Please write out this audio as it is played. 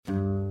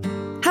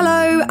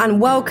Hello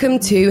and welcome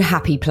to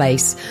Happy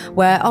Place,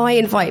 where I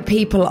invite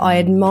people I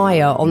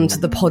admire onto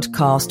the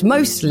podcast,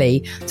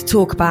 mostly to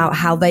talk about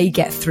how they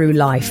get through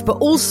life, but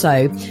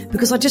also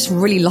because I just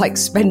really like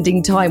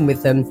spending time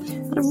with them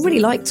and I really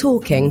like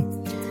talking.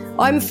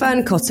 I'm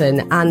Fern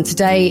Cotton, and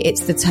today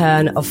it's the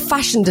turn of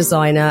fashion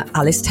designer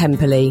Alice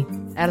Temperley.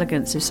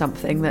 Elegance is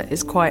something that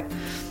is quite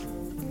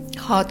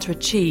hard to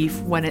achieve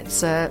when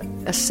it's a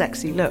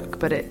sexy look,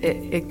 but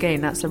it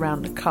again, that's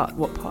around the cut.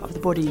 What part of the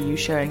body are you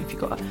showing? If you've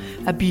got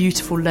a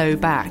beautiful low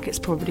back, it's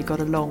probably got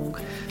a long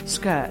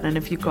skirt, and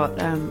if you've got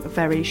a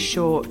very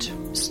short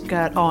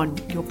skirt on,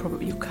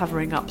 you're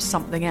covering up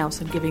something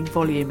else and giving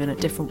volume in a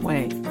different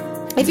way.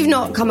 If you've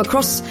not come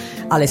across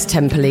Alice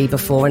Temperley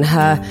before and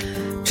her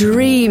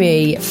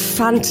dreamy,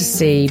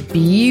 fantasy,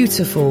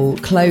 beautiful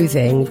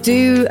clothing,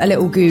 do a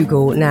little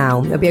Google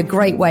now. It'll be a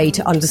great way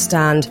to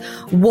understand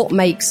what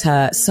makes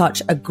her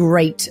such a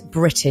great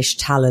British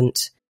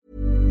talent.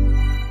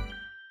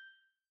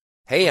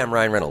 Hey, I'm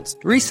Ryan Reynolds.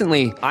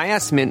 Recently, I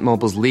asked Mint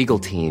Mobile's legal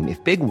team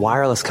if big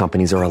wireless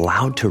companies are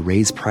allowed to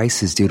raise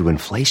prices due to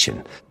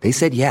inflation. They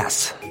said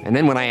yes. And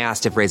then when I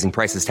asked if raising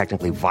prices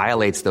technically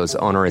violates those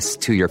onerous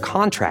 2-year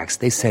contracts,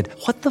 they said,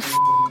 "What the f***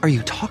 are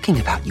you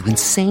talking about, you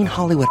insane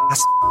Hollywood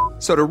ass?"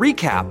 So to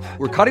recap,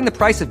 we're cutting the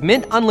price of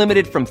Mint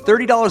Unlimited from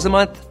 $30 a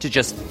month to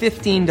just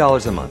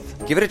 $15 a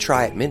month. Give it a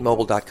try at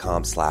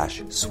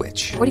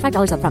mintmobile.com/switch.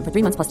 $45 up front for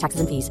 3 months plus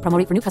taxes and fees. Promo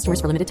rate for new customers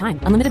for limited time.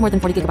 Unlimited more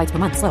than 40 gigabytes per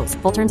month. Slows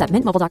full terms at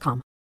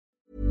mintmobile.com.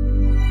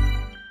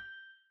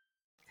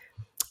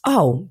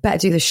 Oh, better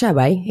do the show,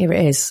 eh? Here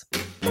it is.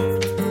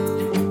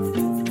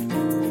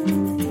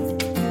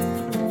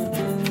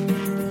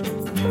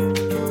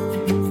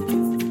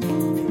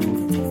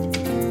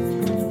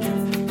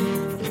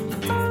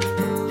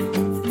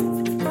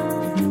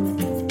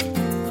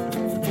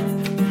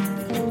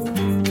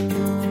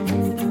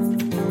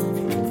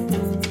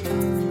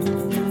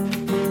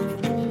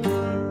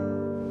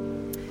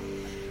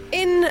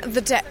 The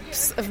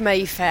depths of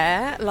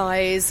Mayfair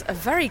lies a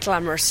very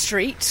glamorous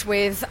street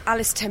with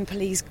Alice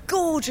Temperley's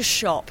gorgeous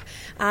shop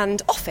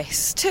and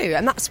office too,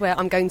 and that's where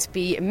I'm going to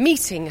be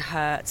meeting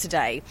her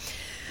today.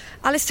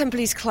 Alice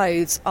Temperley's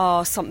clothes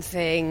are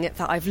something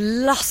that I've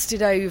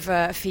lusted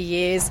over for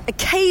years,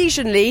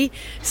 occasionally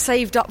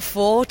saved up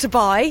for to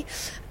buy,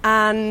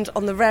 and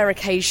on the rare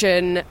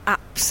occasion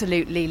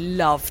absolutely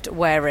loved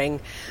wearing.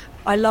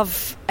 I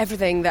love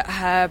everything that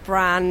her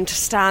brand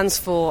stands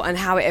for and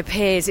how it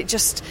appears. It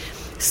just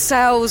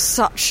sells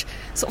such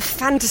sort of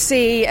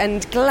fantasy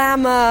and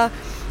glamour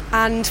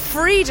and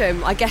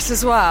freedom, I guess,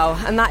 as well,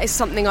 and that is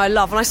something I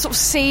love. And I sort of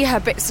see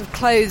her bits of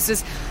clothes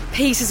as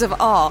pieces of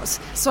art,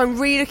 so I'm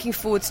really looking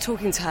forward to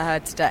talking to her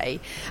today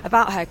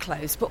about her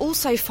clothes, but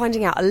also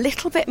finding out a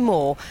little bit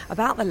more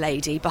about the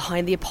lady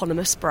behind the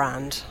eponymous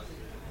brand.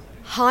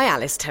 Hi,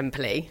 Alice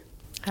Temperley.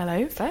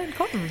 Hello, Fern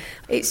Cotton.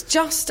 It's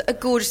just a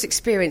gorgeous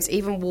experience,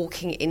 even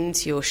walking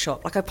into your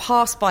shop. Like, I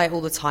pass by it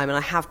all the time and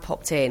I have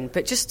popped in,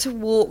 but just to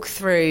walk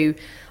through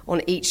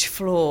on each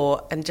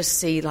floor and just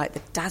see like the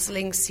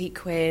dazzling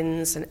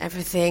sequins and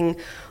everything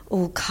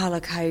all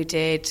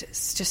colour-coded,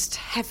 it's just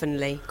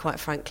heavenly, quite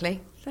frankly.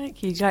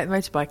 Thank you. Do you like the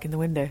motorbike in the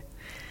window?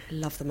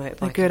 Love the motorbike.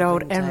 The good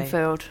old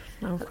Enfield.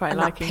 I'm quite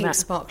liking that pink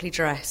sparkly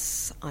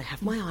dress, I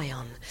have my eye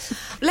on.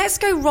 Let's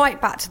go right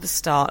back to the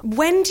start.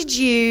 When did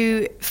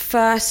you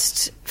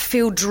first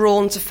feel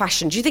drawn to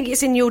fashion? Do you think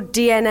it's in your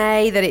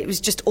DNA that it was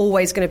just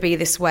always going to be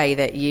this way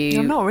that you...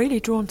 I'm not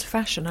really drawn to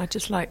fashion. I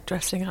just like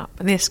dressing up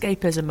and the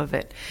escapism of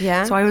it.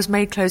 Yeah. So I always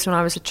made clothes when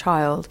I was a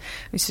child.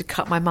 I used to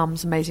cut my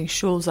mum's amazing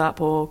shawls up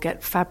or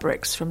get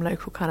fabrics from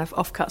local kind of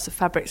offcuts of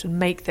fabrics and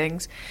make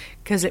things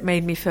because it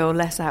made me feel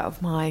less out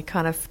of my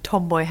kind of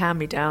tomboy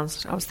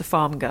hand-me-downs. I was the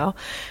farm girl.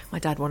 My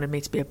dad wanted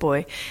me to be a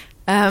boy.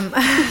 So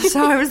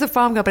I was the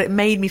farm girl, but it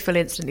made me feel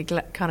instantly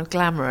kind of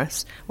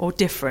glamorous or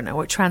different,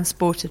 or it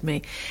transported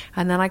me.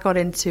 And then I got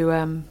into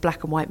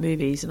black and white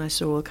movies, and I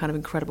saw the kind of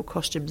incredible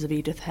costumes of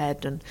Edith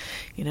Head, and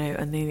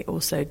and then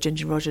also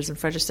Ginger Rogers and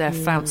Fred Astaire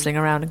flouncing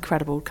around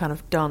incredible kind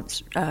of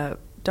dance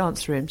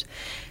rooms.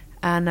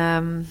 And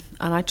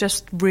I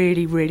just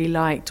really, really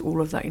liked all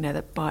of that,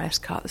 the bias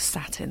cut, the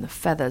satin, the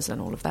feathers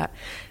and all of that.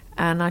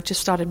 And I just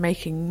started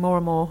making more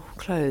and more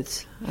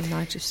clothes. And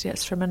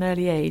it's from an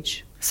early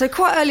age. So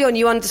quite early on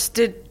you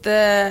understood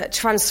the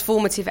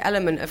transformative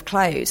element of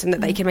clothes and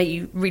that they can make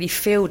you really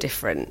feel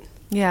different.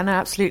 Yeah, no,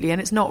 absolutely. And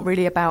it's not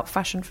really about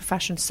fashion for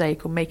fashion's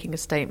sake or making a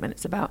statement.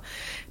 It's about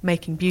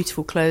making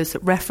beautiful clothes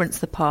that reference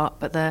the part,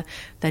 but they're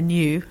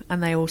new,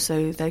 and they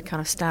kind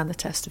of stand the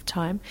test of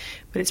time.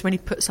 But it's when you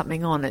put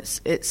something on,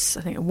 it's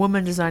I think a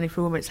woman designing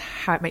for a woman, it's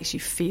how it makes you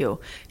feel.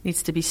 It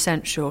needs to be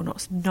sensual,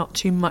 not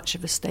too much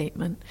of a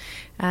statement,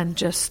 and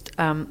just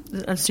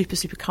and super,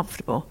 super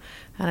comfortable.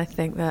 And I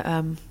think that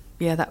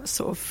that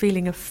sort of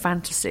feeling of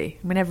fantasy.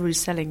 I mean, everybody's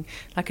selling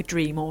like a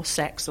dream or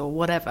sex or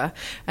whatever,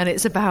 and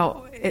it's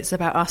about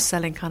us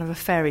selling kind of a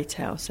fairy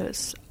tale. So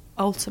it's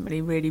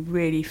ultimately really,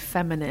 really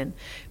feminine,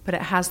 but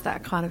it has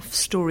that kind of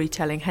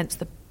storytelling, hence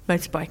the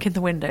motorbike in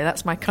the window.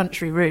 That's my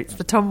country roots.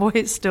 The tomboy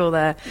is still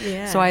there.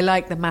 Yeah. So I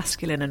like the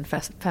masculine and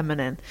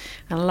feminine.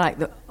 And I like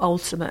the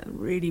ultimate,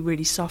 really,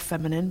 really soft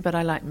feminine, but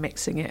I like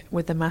mixing it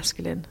with the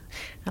masculine.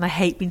 And I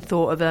hate being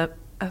thought of a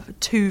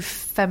too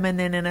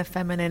feminine in a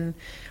feminine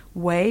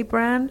way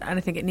brand. And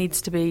I think it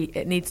needs to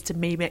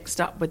be mixed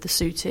up with the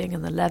suiting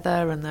and the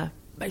leather and the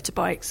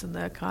motorbikes and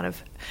the kind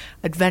of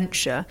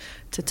adventure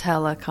to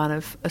tell a kind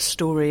of a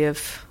story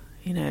of,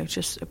 you know,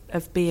 just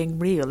of being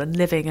real and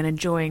living and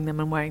enjoying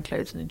them and wearing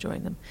clothes and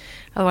enjoying them.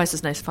 Otherwise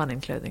there's no fun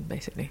in clothing,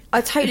 basically.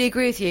 I totally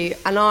agree with you.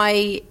 And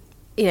I,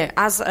 you know,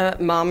 as a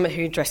mum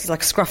who dresses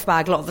like a scruff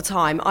bag a lot of the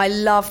time, I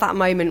love that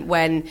moment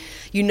when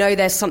you know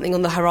there's something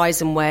on the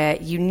horizon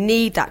where you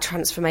need that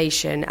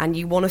transformation and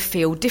you want to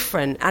feel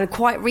different. And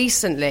quite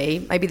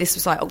recently, maybe this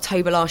was like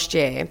October last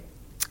year,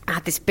 I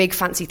had this big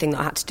fancy thing that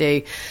I had to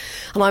do,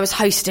 and I was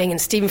hosting,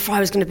 and Stephen Fry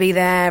was going to be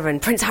there,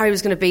 and Prince Harry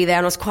was going to be there,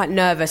 and I was quite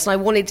nervous,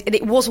 and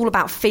it was all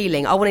about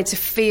feeling. I wanted to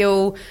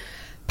feel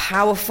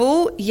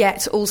powerful,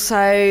 yet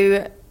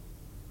also,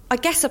 I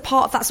guess, a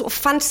part of that sort of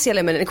fantasy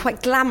element, and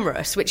quite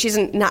glamorous, which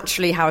isn't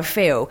naturally how I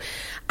feel.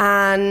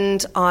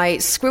 And I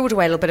squirreled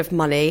away a little bit of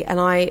money, and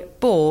I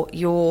bought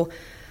your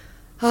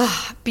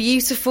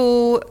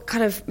beautiful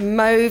kind of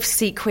mauve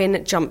sequin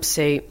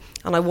jumpsuit,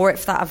 and I wore it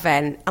for that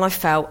event, and I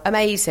felt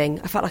amazing.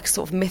 I felt like a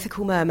sort of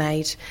mythical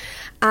mermaid,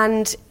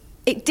 and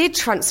it did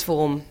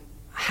transform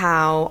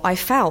how I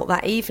felt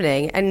that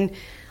evening. And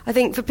I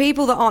think for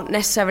people that aren't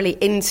necessarily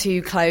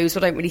into clothes or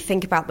don't really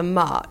think about them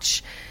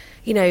much,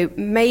 you know,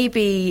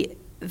 maybe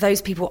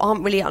those people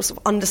aren't really sort of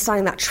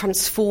understanding that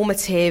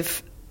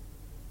transformative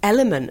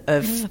element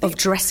of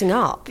dressing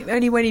up.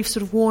 Only when you've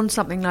sort of worn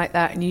something like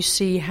that and you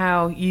see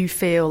how you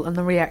feel and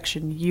the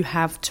reaction you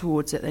have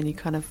towards it, then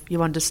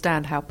you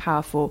understand how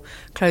powerful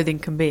clothing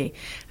can be.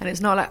 And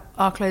it's not like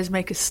our clothes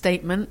make a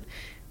statement,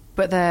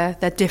 but they're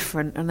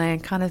different, and they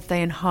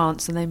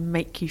enhance and they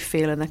make you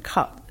feel, and they're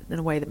cut in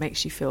a way that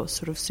makes you feel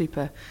sort of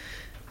super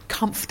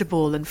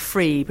comfortable and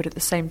free, but at the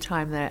same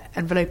time they're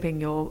enveloping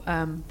your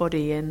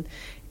body in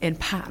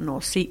pattern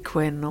or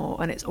sequin,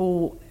 and it's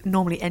all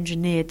normally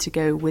engineered to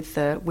go with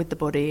the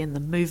body, and the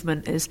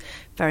movement is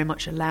very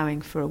much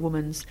allowing for a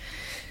woman's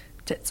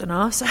tits and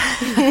arse,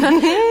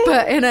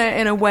 but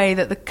in a way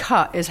that the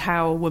cut is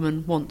how a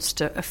woman wants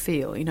to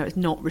feel. You know, it's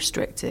not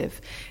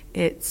restrictive.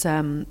 It's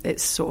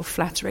sort of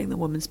flattering the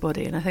woman's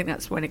body, and I think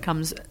that's when it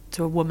comes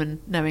to a woman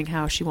knowing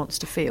how she wants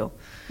to feel.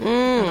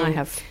 And I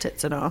have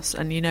tits and arse,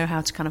 and you know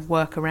how to kind of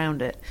work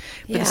around it.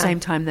 But at the same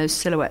time, those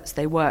silhouettes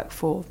they work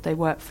for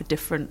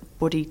different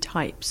body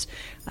types,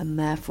 and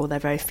therefore they're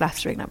very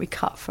flattering. Like we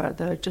cut for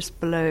just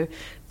below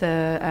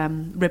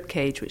the rib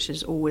cage, which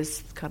is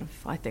always kind of,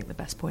 I think, the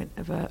best point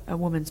of a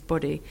woman's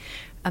body,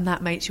 and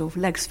that makes your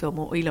legs feel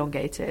more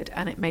elongated,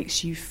 and it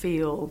makes you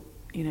feel.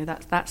 You know,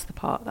 that's the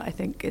part that I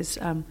think is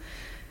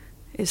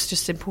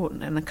just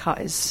important, and the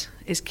cut is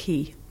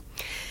key.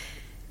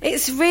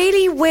 It's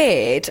really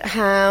weird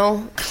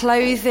how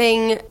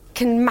clothing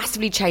can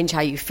massively change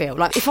how you feel.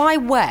 Like if I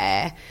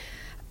wear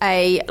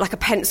a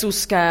pencil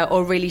skirt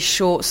or a really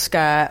short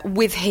skirt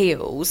with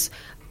heels,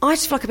 I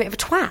just feel like a bit of a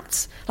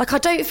twat. Like I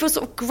don't feel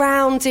sort of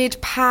grounded,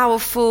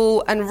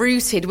 powerful and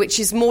rooted, which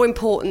is more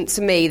important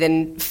to me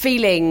than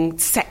feeling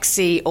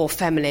sexy or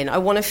feminine. I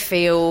want to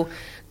feel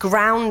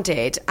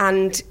grounded,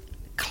 and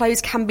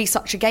clothes can be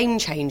such a game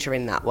changer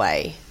in that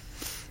way.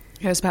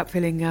 Yeah, it's about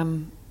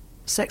feeling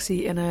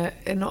sexy in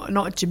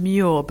not a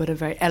demure but a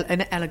very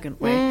an elegant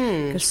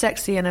way. Because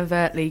sexy in an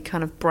overtly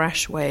kind of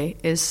brash way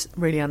is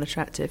really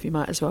unattractive. You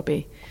might as well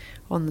be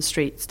on the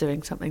streets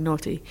doing something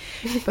naughty.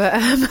 But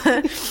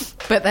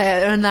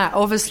they're in that,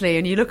 obviously,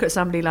 and you look at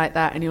somebody like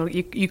that and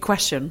you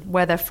question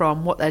where they're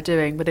from, what they're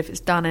doing. But if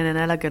it's done in an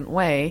elegant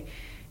way,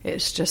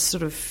 it's just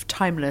sort of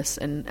timeless,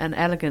 and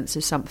elegance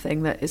is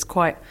something that is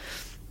quite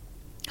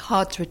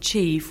hard to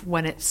achieve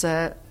when it's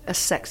a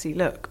sexy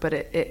look. But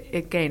it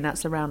again,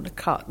 that's around the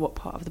cut. What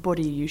part of the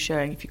body are you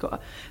showing? If you've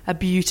got a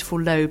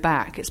beautiful low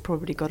back, it's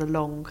probably got a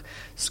long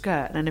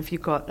skirt, and if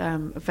you've got a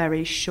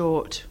very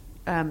short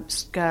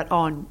skirt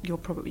on, you're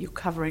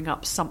covering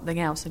up something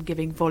else and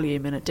giving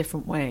volume in a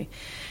different way.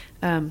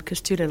 Because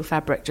too little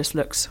fabric just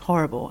looks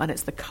horrible, and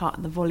it's the cut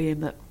and the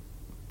volume that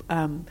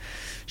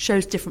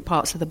shows different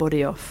parts of the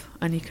body off,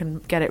 and you can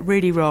get it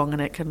really wrong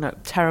and it can look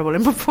terrible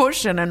in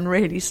proportion and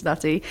really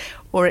slutty,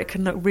 or it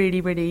can look really,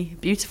 really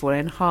beautiful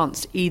and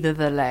enhance either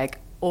the leg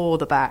or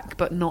the back,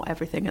 but not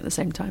everything at the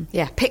same time.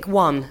 Yeah, pick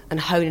one and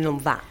hone in on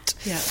that.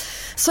 Yeah.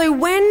 So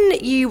when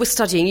you were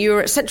studying, you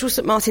were at Central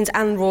St Martin's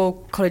and Royal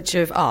College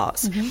of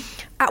Arts.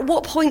 At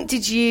what point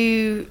did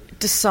you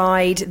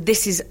decide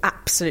this is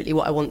absolutely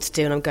what I want to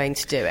do and I'm going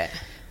to do it?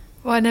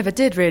 Well, I never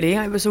did, really.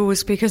 I was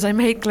always, because I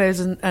made clothes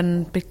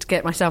and to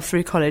get myself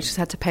through college, I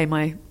had to pay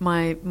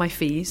my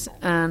fees.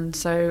 And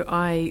so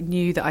I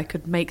knew that I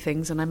could make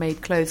things, and I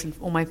made clothes and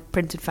all my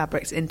printed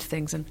fabrics into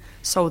things and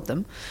sold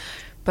them.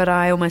 But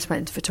I almost went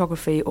into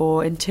photography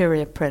or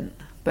interior print.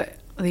 But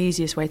the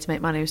easiest way to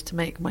make money was to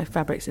make my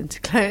fabrics into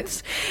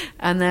clothes.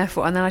 And then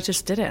I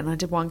just did it, and I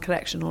did one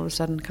collection. All of a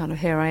sudden, kind of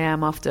here I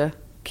am after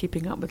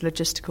keeping up with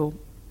logistical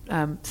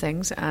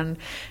things and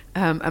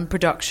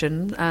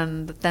production,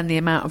 and then the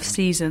amount of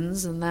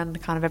seasons, and then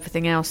kind of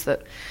everything else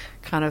that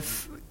kind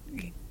of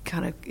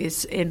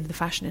is in the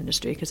fashion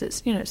industry, because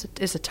it's, you know,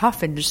 it's a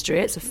tough industry.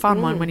 It's a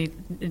fun one when you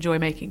enjoy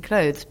making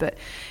clothes, but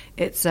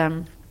it's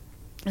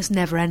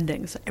never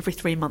ending. It's every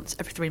 3 months,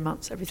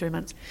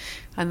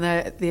 and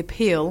the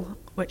appeal,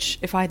 which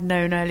if I'd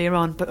known earlier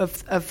on, but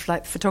of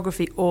like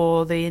photography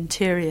or the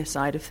interior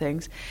side of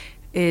things,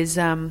 is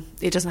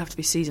it doesn't have to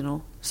be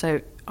seasonal.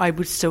 So I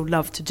would still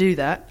love to do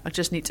that. I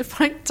just need to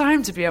find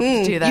time to be able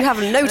to do that. You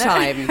have no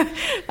time.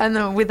 And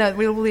then with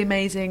all the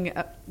amazing,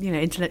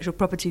 intellectual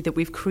property that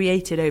we've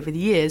created over the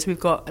years, we've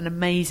got an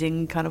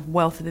amazing kind of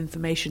wealth of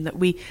information that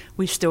we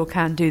still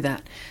can do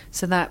that.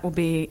 So that will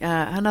be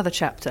another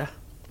chapter.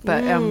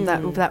 But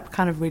that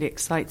kind of really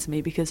excites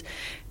me, because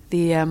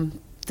the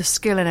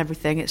skill and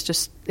everything,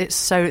 there's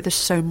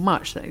so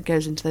much that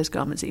goes into those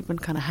garments, even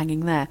kind of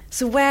hanging there.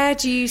 So where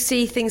do you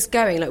see things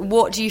going? Like,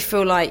 what do you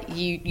feel like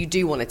you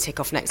do want to tick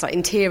off next? Like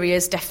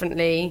interiors,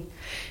 definitely.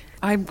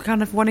 I'm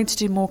kind of wanting to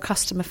do more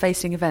customer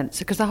facing events,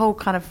 because the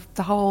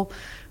whole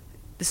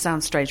this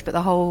sounds strange, but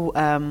the whole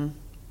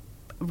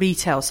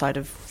retail side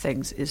of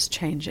things is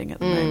changing at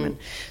the moment.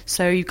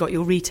 So you've got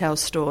your retail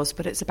stores,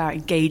 but it's about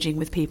engaging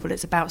with people.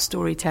 It's about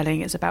storytelling.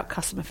 It's about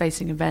customer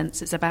facing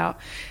events. It's about,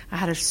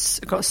 got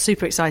a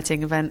super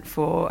exciting event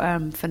for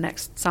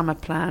next summer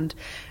planned.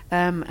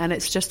 And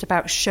it's just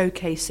about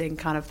showcasing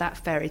kind of that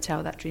fairy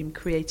tale, that dream,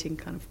 creating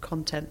kind of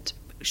content,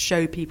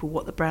 show people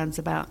what the brand's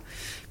about.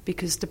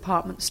 Because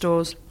department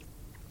stores,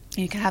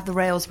 you can have the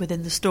rails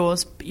within the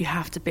stores, but you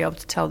have to be able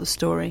to tell the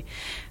story.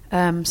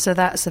 So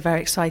that's a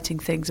very exciting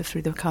thing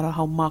through the kind of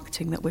whole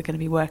marketing that we're going to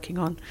be working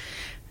on.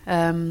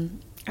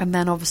 And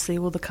then obviously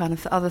all the kind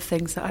of other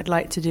things that I'd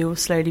like to do will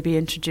slowly be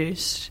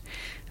introduced,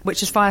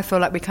 which is why I feel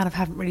like we kind of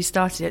haven't really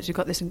started yet. We've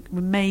got this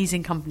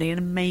amazing company, an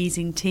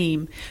amazing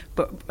team,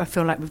 but I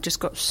feel like we've just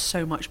got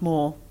so much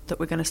more that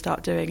we're going to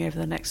start doing over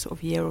the next sort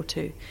of year or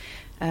two.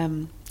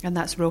 And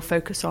that's a real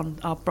focus on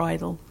our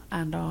bridal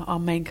and our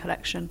main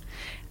collection,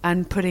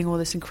 and putting all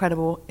this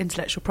incredible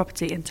intellectual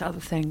property into other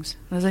things.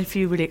 And there's a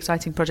few really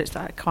exciting projects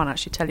that I can't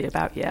actually tell you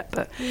about yet,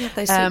 but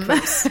those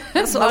secrets.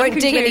 That's what I won't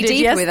dig any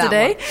deeper with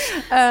that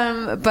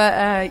one.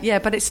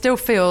 But it still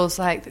feels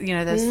like,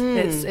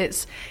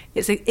 it's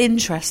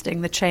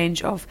interesting, the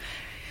change of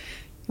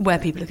where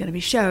people are going to be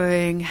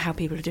showing, how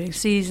people are doing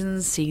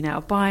seasons, see now,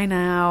 buy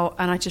now,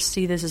 and I just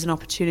see this as an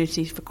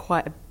opportunity for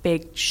quite a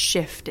big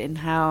shift in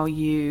how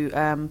you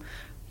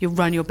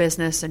run your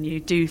business and you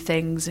do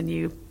things and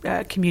you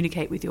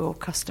communicate with your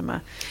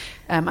customer.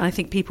 And I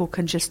think people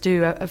can just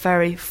do a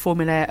very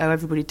formula,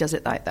 everybody does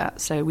it like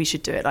that, so we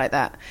should do it like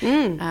that.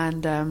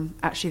 And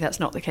actually that's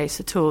not the case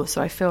at all.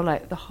 So I feel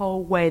like the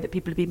whole way that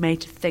people have been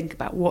made to think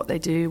about what they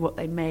do, what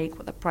they make,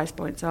 what their price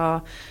points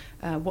are,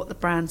 what the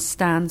brand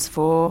stands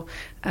for,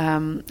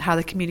 how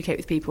they communicate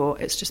with people,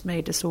 it's just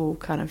made us all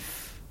kind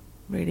of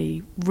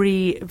really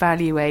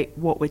reevaluate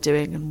what we're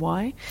doing and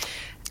why.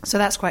 So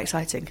that's quite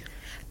exciting.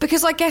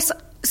 Because I guess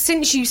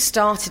since you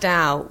started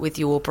out with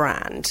your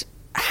brand,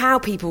 how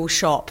people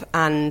shop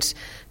and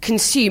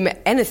consume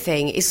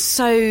anything is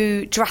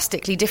so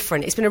drastically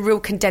different. It's been a real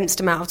condensed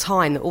amount of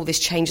time that all this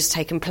change has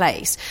taken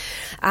place.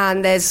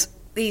 And there's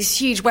these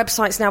huge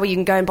websites now where you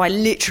can go and buy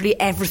literally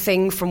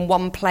everything from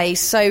one place.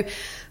 So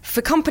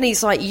for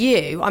companies like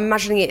you, I'm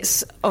imagining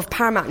it's of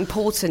paramount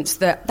importance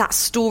that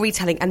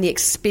storytelling and the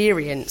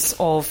experience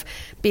of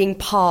being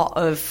part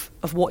of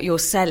what you're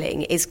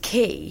selling is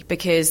key,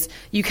 because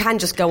you can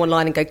just go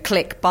online and go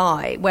click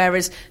buy,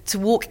 whereas to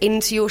walk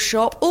into your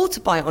shop or to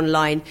buy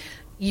online,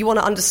 you want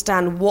to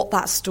understand what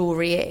that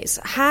story is.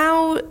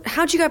 How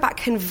do you go about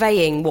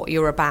conveying what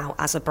you're about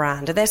as a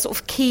brand? Are there sort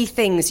of key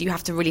things you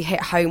have to really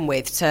hit home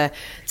with to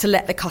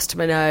let the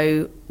customer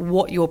know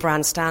what your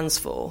brand stands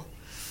for?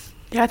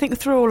 Yeah, I think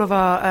through all of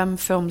our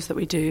films that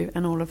we do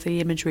and all of the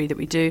imagery that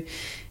we do,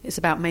 it's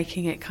about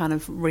making it kind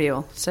of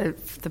real. So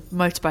the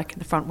motorbike in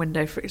the front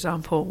window, for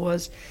example,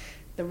 was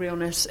the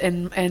realness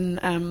in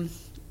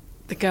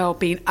the girl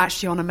being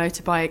actually on a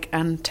motorbike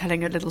and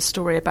telling a little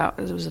story about,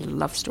 it was a little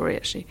love story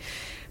actually,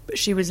 but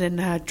she was in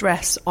her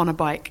dress on a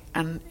bike,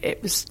 and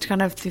it was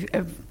kind of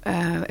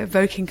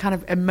evoking kind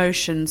of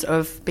emotions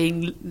of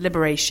being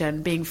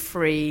liberation, being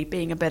free,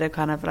 being a bit of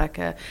kind of like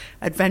a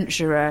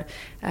adventurer,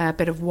 a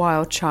bit of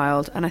wild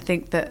child. And I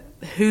think that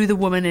who the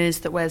woman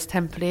is that wears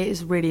Template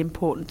is really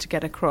important to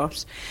get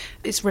across.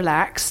 It's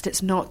relaxed.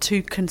 It's not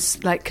too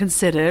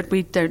considered.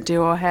 We don't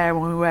do our hair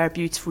when we wear a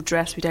beautiful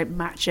dress. We don't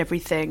match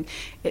everything.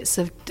 It's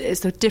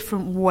a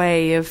different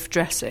way of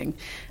dressing,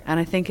 and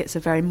I think it's a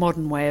very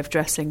modern way of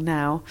dressing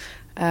now.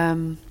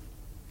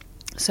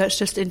 So it's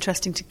just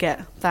interesting to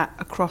get that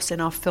across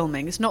in our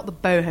filming. It's not the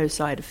boho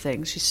side of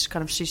things. She's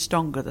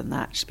stronger than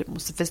that. She's a bit more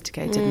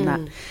sophisticated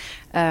than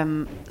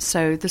that.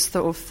 So this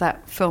sort of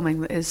that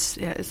filming is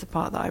the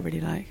part that I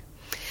really like.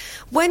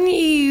 When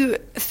you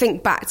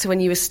think back to when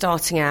you were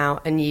starting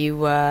out and you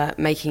were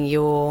making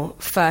your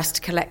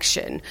first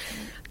collection,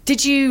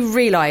 Did you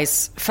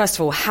realise, first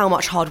of all, how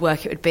much hard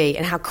work it would be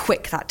and how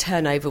quick that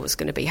turnover was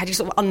going to be? Had you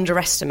sort of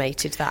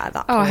underestimated that at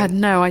that point? I had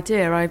no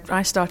idea.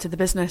 I started the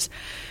business,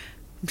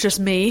 just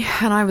me,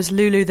 and I was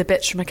Lulu the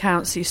bitch from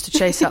accounts who used to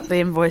chase up the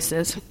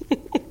invoices.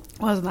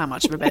 Wasn't that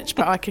much of a bitch,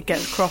 but I could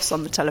get across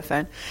on the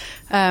telephone.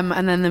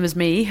 And then there was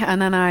me,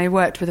 and then I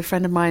worked with a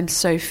friend of mine,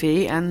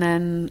 Sophie, and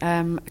then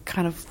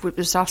it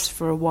was us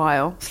for a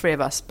while, 3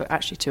 of us, but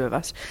actually 2 of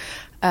us.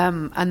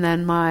 And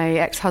then my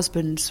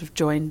ex-husband sort of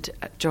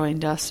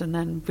joined us, and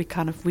then we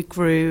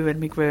grew and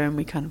we grew and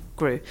we kind of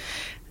grew.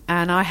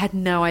 And I had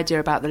no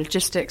idea about the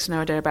logistics, no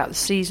idea about the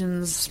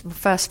seasons. The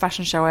first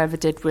fashion show I ever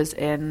did was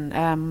in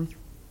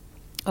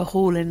a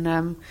hall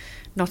in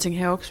Notting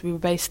Hill, because we were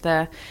based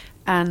there.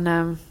 And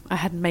I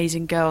had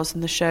amazing girls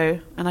in the show,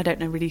 and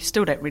I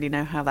still don't really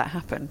know how that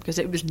happened, because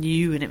it was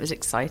new and it was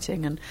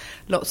exciting and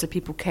lots of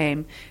people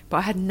came, but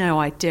I had no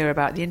idea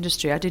about the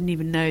industry. I didn't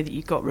even know that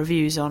you got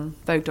reviews on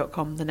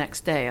Vogue.com the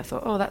next day. I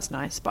thought, oh, that's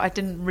nice, but I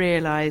didn't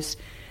realise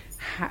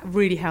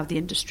really how the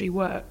industry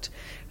worked.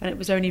 And it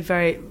was only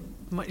very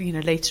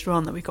later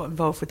on that we got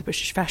involved with the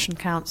British Fashion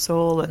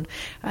Council, and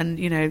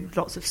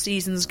lots of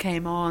seasons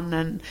came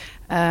on,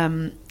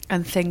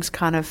 and things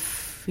kind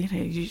of,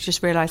 you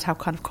just realise how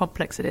kind of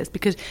complex it is,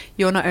 because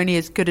you're not only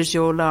as good as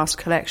your last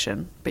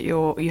collection, but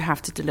you have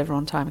to deliver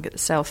on time and get the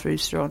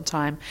sell-throughs through on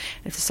time.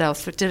 If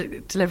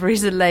the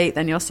deliveries are late,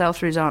 then your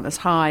sell-throughs aren't as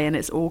high, and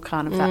it's all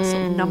kind of that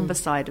sort of number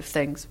side of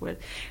things with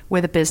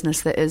a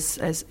business that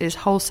is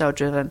wholesale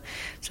driven.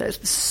 So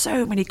there's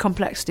so many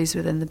complexities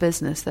within the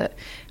business that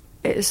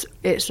it's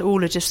all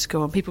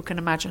logistical, and people can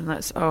imagine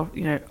that's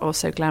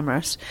also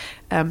glamorous,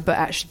 but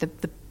actually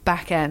the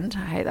back end,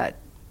 I hate that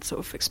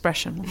sort of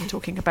expression when we're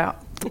talking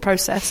about the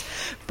process,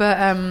 but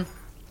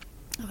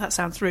that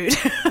sounds rude.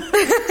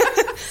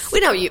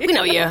 we know what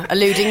you're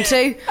alluding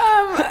to.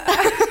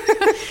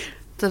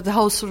 The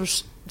whole sort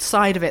of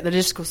side of it, the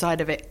logistical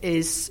side of it,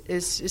 is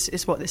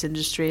what this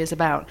industry is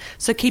about.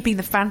 So keeping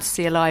the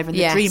fantasy alive and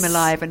the dream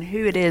alive and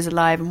who it is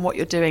alive and what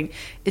you're doing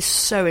is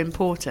so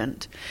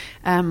important.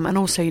 And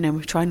also,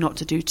 we're trying not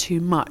to do too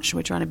much.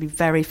 We're trying to be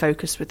very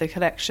focused with the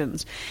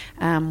collections.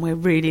 We're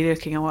really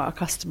looking at what our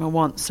customer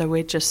wants. So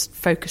we're just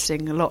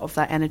focusing a lot of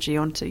that energy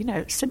onto,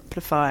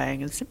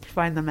 simplifying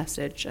the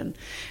message. And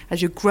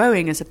as you're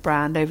growing as a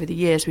brand over the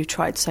years, we've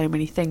tried so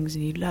many things,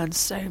 and you learn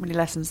so many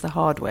lessons the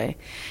hard way.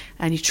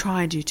 And you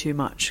try and do too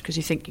much because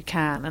you think you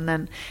can. And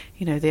then,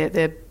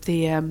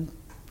 the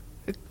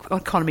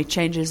economy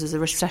changes as a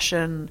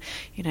recession.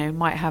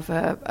 Might have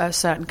a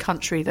certain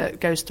country that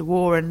goes to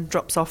war and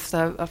drops off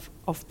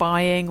off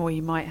buying, or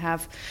you might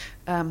have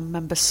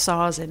remember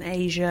SARS in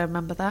Asia.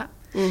 Remember that?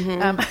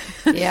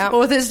 Mm-hmm. Yeah.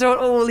 Or there's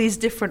all these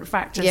different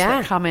factors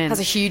that come in. Has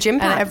a huge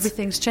impact. And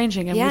everything's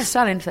changing, and we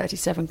sell in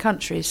 37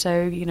 countries,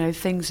 so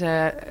things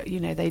are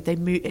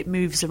it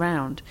moves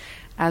around,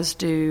 as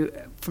do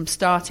from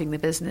starting the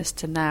business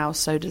to now.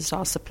 So does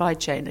our supply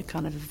chain. It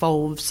kind of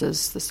evolves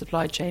as the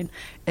supply chain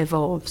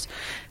evolves.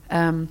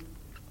 So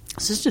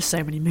there's just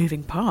so many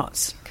moving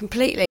parts.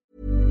 Completely.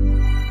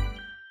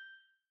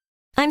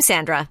 I'm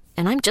Sandra,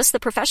 and I'm just the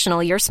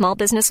professional your small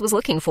business was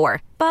looking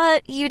for.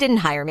 But you didn't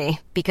hire me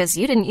because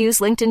you didn't use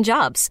LinkedIn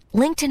Jobs.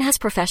 LinkedIn has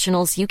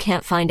professionals you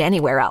can't find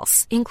anywhere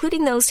else,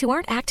 including those who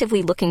aren't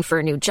actively looking for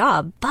a new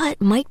job,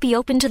 but might be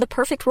open to the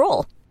perfect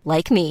role,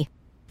 like me.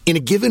 In a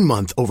given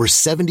month, over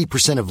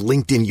 70% of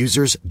LinkedIn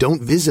users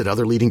don't visit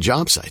other leading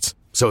job sites.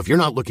 So if you're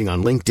not looking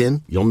on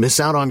LinkedIn, you'll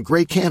miss out on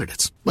great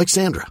candidates like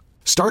Sandra.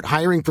 Start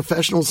hiring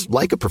professionals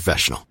like a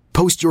professional.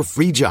 Post your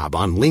free job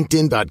on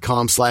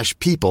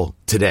linkedin.com/people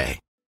today.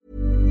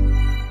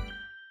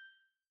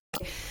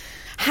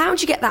 How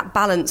do you get that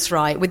balance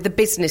right with the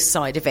business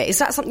side of it? Is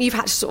that something you've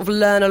had to sort of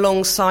learn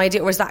alongside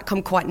it, or has that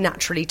come quite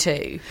naturally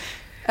too?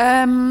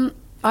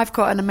 I've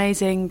got an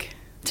amazing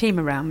team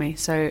around me.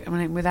 So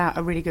without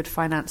a really good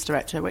finance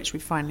director, which we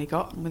finally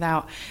got, and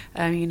without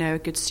a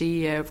good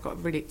CEO, I've got a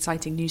really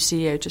exciting new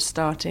CEO just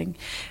starting,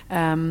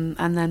 and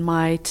then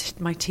my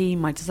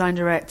team, my design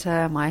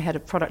director, my head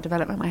of product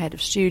development, my head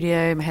of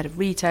studio, my head of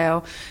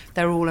retail,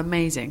 they're all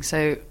amazing.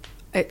 So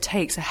it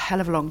takes a hell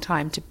of a long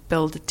time to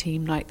build a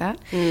team like that.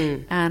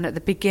 And at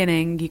the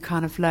beginning, you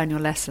kind of learn your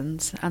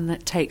lessons, and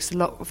it takes a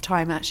lot of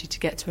time actually to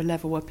get to a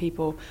level where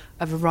people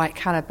of the right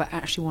calibre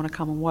actually want to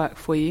come and work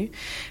for you.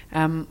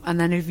 And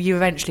then if you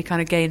eventually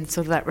kind of gain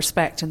sort of that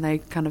respect, and they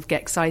kind of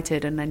get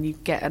excited, and then you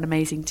get an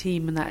amazing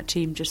team, and that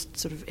team just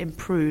sort of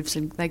improves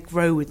and they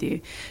grow with you.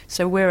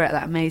 So we're at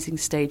that amazing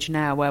stage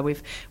now where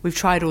we've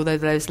tried all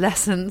of those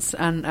lessons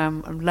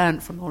and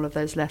learned from all of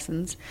those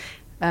lessons.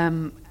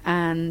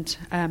 And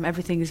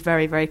everything is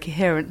very, very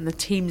coherent, and the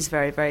team's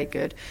very, very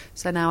good.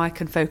 So now I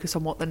can focus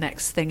on what the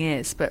next thing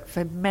is. But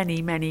for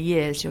many, many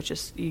years, you're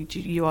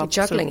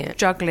juggling sort of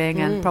juggling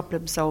and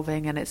problem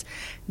solving, and it's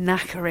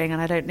knackering.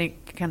 And I don't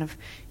think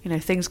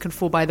things can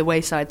fall by the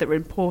wayside that were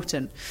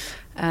important.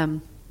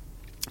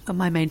 But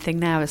my main thing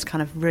now is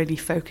kind of really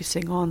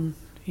focusing on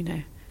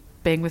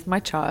being with my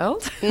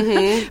child,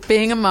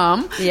 being a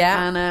mum,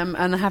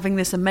 and having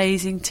this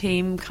amazing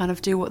team kind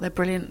of do what they're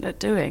brilliant at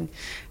doing.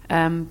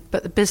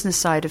 But the business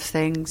side of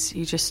things,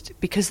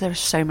 because there are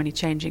so many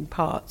changing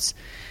parts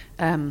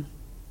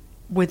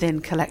within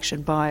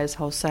collection, buyers,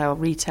 wholesale,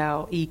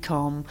 retail,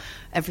 e-com,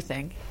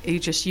 everything.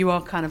 You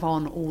are kind of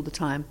on all the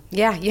time.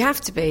 Yeah, you have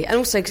to be. And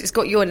also 'cause it's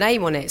got your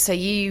name on it. So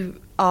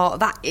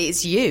that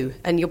is you,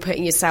 and you're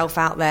putting yourself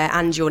out there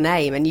and your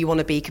name, and you want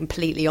to be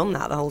completely on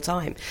that the whole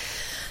time.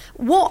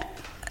 What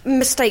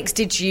mistakes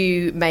did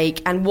you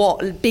make, and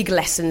what big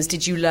lessons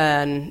did you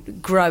learn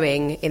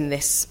growing in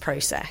this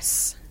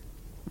process?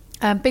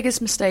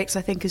 Biggest mistakes,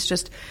 I think, is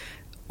just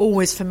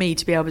always for me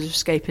to be able to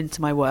escape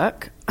into my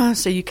work.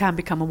 So you can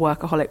become a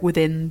workaholic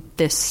within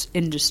this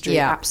industry,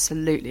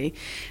 absolutely.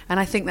 And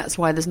I think that's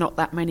why there's not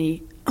that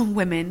many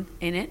women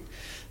in it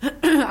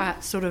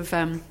at sort of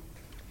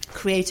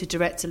creative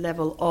director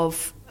level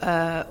of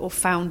or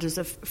founders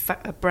of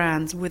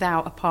brands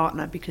without a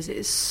partner, because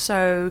it's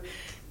so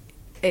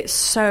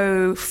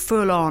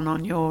full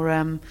on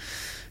your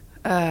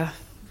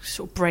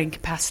sort of brain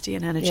capacity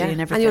and energy and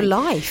everything,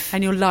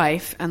 and your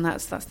life, and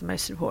that's the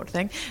most important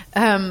thing.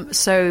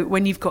 So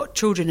when you've got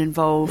children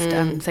involved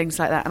and things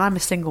like that, and I'm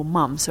a single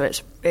mum, so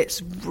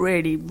it's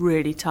really,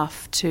 really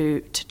tough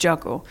to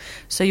juggle.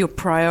 So your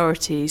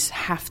priorities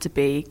have to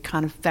be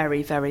kind of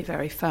very, very,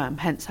 very firm.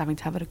 Hence, having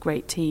to have a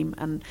great team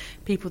and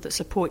people that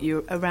support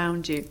you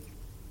around you.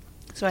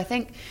 So I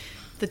think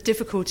the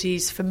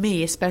difficulties for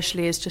me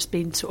especially has just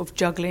been sort of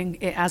juggling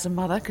it as a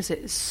mother, because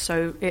it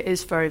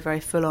is very,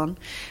 very full on,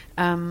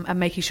 and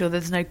making sure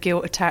there's no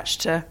guilt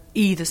attached to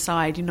either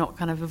side. You're not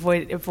kind of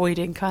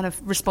avoiding kind of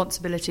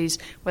responsibilities,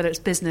 whether it's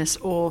business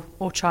or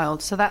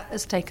child. So that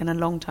has taken a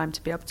long time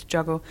to be able to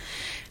juggle.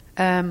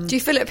 Do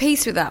you feel at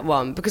peace with that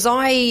one? Because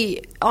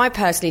I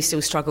personally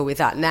still struggle with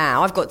that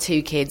now. I've got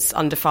 2 kids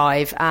under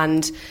 5,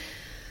 and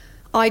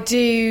I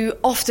do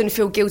often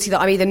feel guilty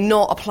that I'm either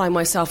not applying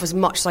myself as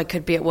much as I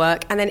could be at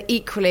work, and then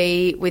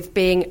equally with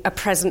being a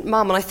present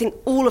mum. And I think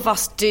all of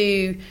us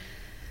do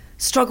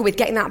struggle with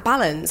getting that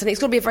balance, and it's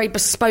got to be a very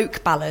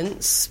bespoke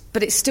balance,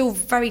 but it's still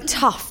very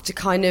tough to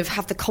kind of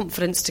have the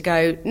confidence to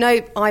go,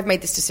 no, I've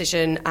made this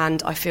decision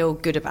and I feel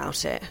good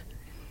about it.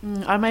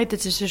 I made the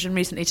decision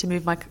recently to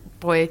move my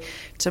boy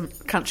to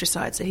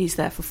countryside, so he's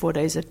there for 4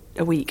 days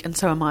a week, and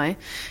so am I.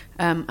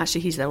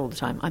 Actually, he's there all the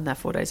time. I'm there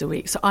 4 days a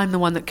week. So I'm the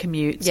one that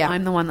commutes. Yeah.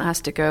 I'm the one that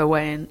has to go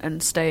away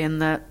and stay in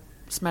the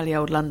smelly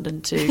old London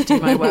to do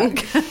my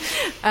work.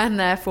 And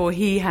therefore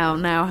he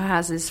now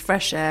has his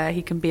fresh air.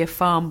 He can be a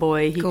farm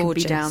boy. He can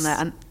be down there.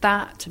 And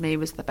that, to me,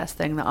 was the best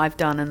thing that I've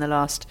done in the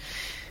last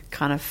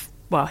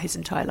his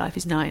entire life.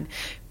 He's 9.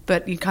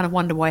 But you kind of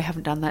wonder why I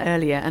haven't done that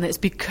earlier. And it's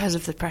because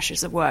of the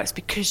pressures of work. It's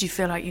because you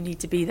feel like you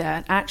need to be there.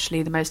 And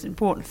actually, the most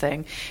important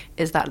thing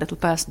is that little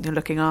person you're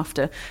looking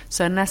after.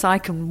 So unless I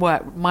can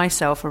work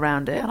myself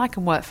around it, and I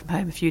can work from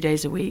home a few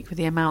days a week with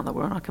the amount that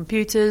we're on our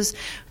computers,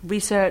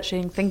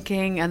 researching,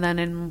 thinking, and then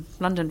in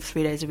London for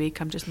 3 days a week,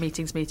 I'm just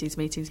meetings.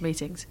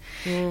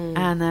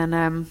 And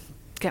then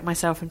get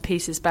myself in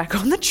pieces back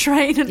on the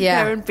train and go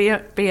and be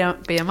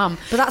a mum.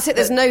 But that's it,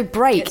 there's no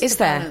break, is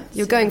there? Balance,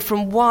 you're going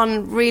from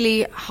one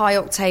really high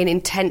octane,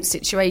 intense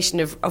situation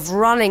of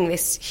running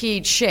this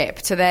huge ship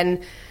to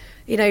then,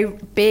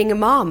 being a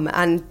mum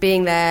and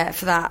being there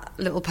for that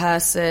little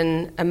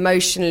person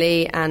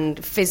emotionally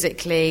and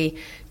physically.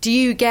 Do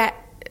you get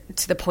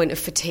to the point of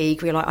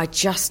fatigue where you're like, I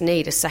just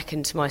need a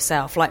second to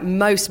myself? Like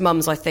most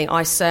mums, I think,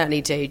 I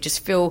certainly do,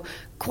 just feel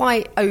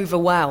quite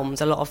overwhelmed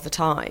a lot of the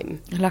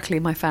time. Luckily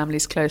my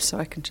family's close, so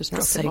I can just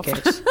drop them off.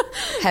 That's so good.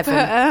 Heaven.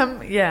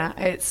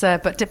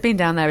 But but being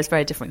down there is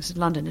very different, because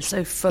London is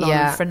so full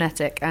on,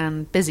 frenetic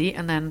and busy,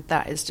 and then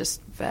that is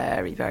just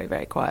very, very,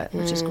 very quiet,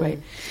 which is great.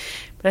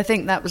 But I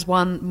think that was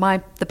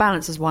the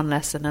balance is one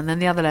lesson, and then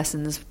the other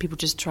lesson is people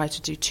just try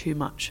to do too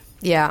much.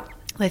 Yeah.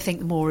 They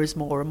think more is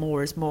more and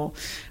more is more.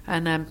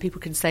 And people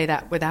can say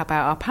that about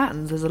our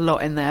patterns. There's a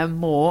lot in there,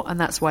 more, and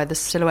that's why the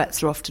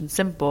silhouettes are often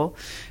simple.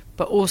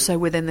 But also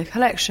within the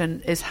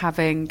collection is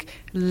having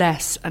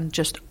less and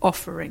just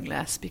offering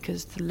less,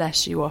 because the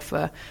less you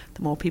offer,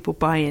 the more people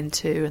buy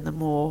into and the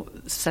more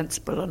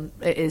sensible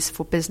it is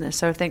for business.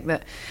 So I think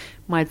that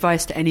my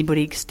advice to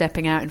anybody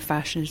stepping out in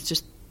fashion is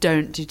just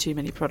don't do too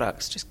many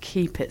products. Just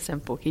keep it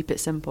simple.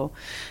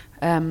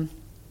 And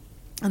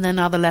then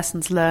other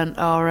lessons learned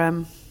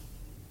are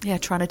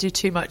trying to do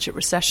too much at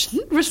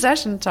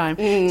recession time.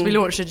 So we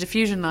launched a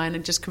diffusion line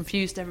and just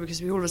confused everyone,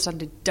 because we all of a sudden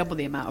did double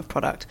the amount of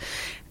product.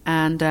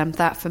 And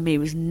that for me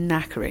was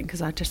knackering,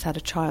 because I just had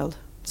a child.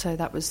 So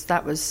that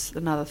was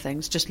another thing,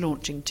 it's just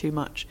launching too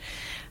much.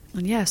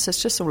 And so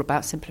it's just all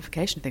about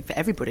simplification, I think, for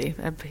everybody.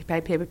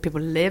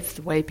 People live,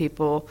 the way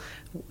people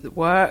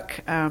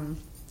work.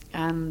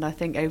 And I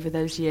think over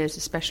those years,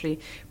 especially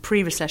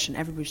pre-recession,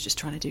 everybody's just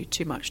trying to do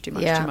too much.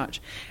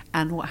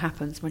 And what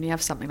happens when you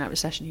have something like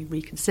recession? You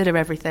reconsider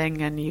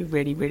everything and you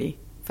really, really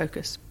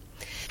focus.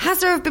 Has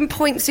there been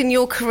points in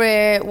your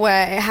career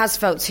where it has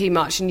felt too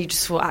much and you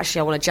just thought, actually,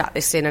 I want to jack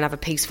this in and have a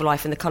peaceful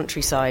life in the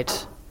countryside?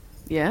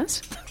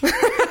 Yes.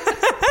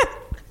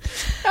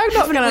 I'm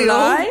not going to we all?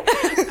 lie.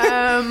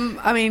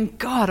 I mean,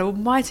 God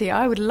Almighty,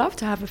 I would love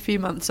to have a few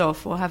months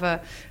off or have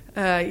a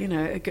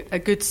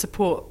good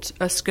support.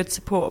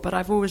 But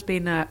I've always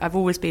been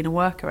a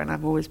worker, and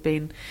I've always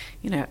been,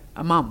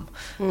 a mum.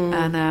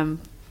 And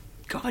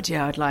God,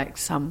 yeah, I'd like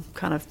some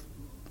kind of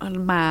a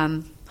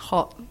man,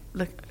 hot.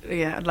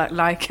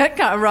 Like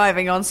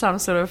arriving on some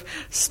sort of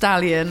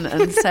stallion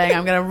and saying,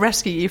 I'm going to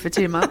rescue you for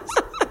 2 months.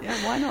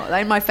 Yeah, why not?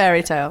 In my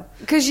fairy tale.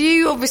 Because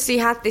you obviously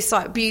had this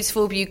like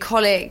beautiful,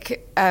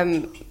 bucolic,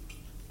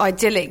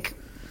 idyllic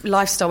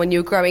lifestyle when you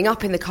were growing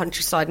up in the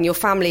countryside, and your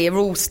family are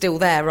all still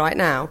there right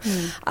now.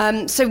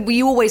 So were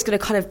you always going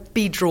to kind of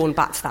be drawn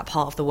back to that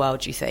part of the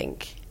world, do you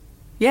think?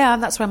 Yeah,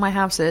 and that's where my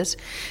house is.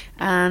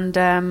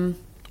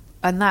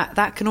 And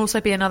that can also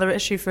be another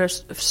issue for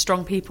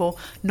strong people,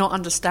 not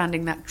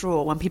understanding that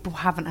draw when people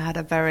haven't had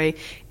a very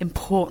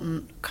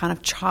important kind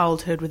of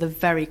childhood with a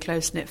very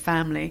close-knit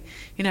family.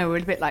 We're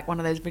a bit like one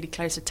of those really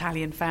close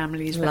Italian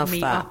families that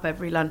meet up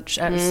every lunch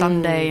at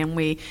Sunday, and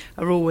we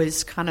are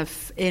always kind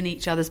of in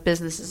each other's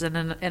businesses in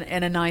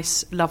a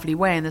nice, lovely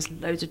way, and there's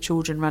loads of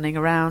children running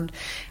around,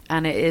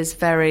 and it is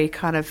very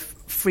kind of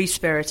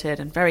free-spirited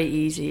and very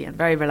easy and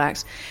very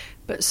relaxed.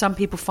 But some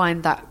people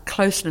find that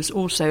closeness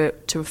also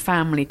to a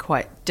family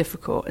quite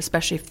difficult,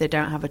 especially if they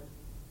don't have a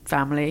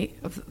family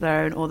of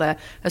their own, or they're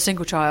a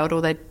single child,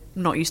 or they're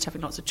not used to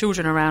having lots of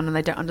children around, and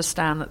they don't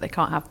understand that they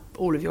can't have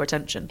all of your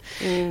attention.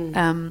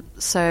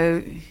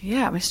 So,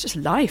 yeah, I mean, it's just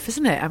life,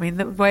 isn't it? I mean,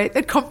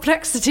 the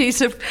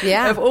complexities of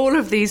all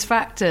of these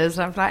factors.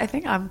 I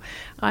think I'm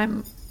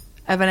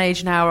of an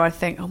age now where I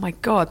think, oh my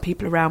God,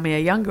 people around me are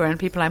younger, and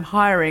people I'm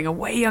hiring are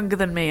way younger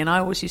than me, and I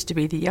always used to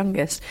be the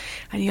youngest.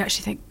 And you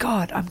actually think,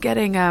 God, I'm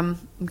getting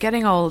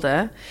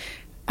older,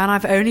 and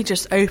I've only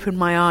just opened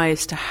my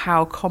eyes to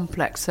how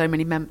complex so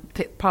many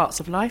parts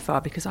of life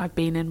are, because I've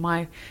been in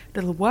my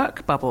little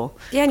work bubble,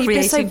 and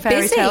creating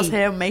fairy busy. tales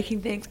here,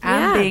 making things,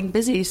 and being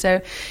busy.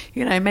 So,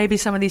 maybe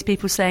some of these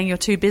people saying you're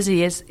too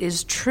busy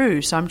is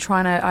true. So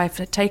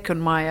I've taken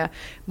my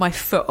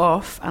foot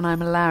off, and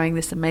I'm allowing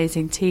this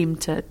amazing team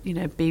to,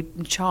 be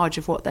in charge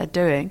of what they're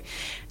doing.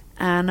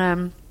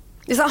 And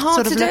is that hard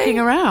sort of to do? Looking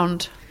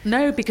around.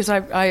 No, because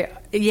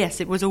yes,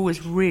 it was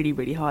always really,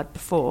 really hard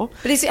before.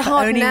 But is it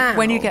hard only now?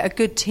 When you get a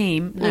good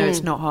team, no,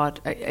 it's not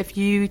hard. If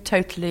you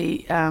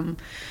totally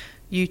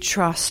you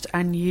trust,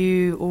 and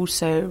you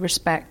also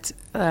respect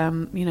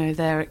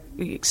their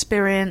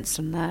experience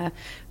and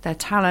their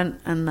talent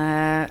and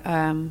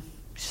their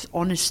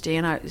honesty,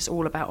 and it's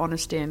all about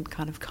honesty and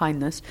kind of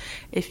kindness.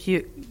 If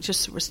you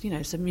just,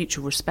 it's a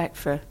mutual respect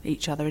for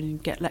each other, and you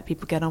let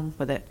people get on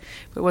with it.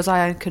 But was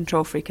I a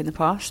control freak in the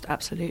past?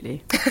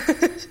 Absolutely.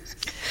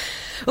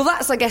 Well,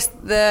 that's, I guess,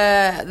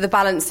 the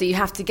balance that you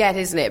have to get,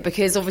 isn't it?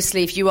 Because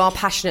obviously if you are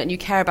passionate and you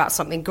care about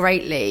something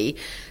greatly,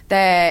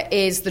 there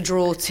is the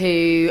draw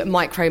to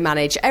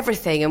micromanage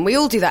everything, and we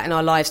all do that in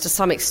our lives to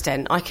some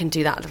extent. I can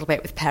do that a little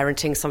bit with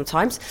parenting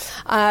sometimes,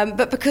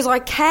 but because I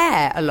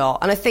care a lot,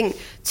 and I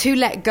think to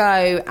let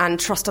go and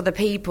trust other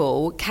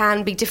people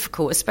can be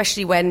difficult,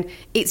 especially when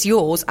it's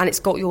yours and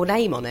it's got your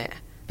name on it,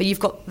 but you've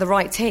got the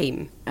right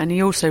team. And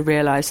you also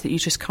realise that you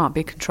just can't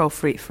be a control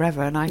freak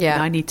forever, and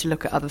I need to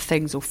look at other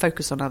things or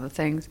focus on other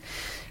things.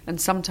 And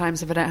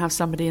sometimes if I don't have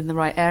somebody in the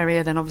right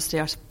area, then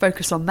obviously I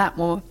focus on that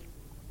more.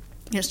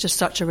 It's just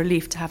such a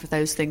relief to have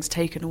those things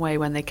taken away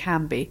when they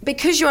can be.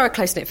 Because you're a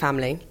close-knit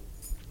family,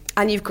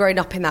 and you've grown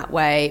up in that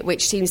way,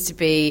 which seems to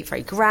be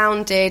very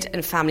grounded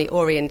and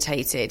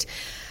family-orientated,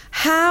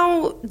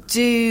 how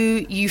do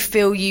you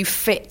feel you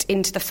fit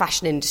into the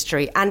fashion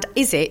industry? And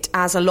is it,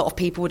 as a lot of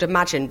people would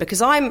imagine? Because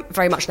I'm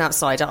very much an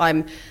outsider.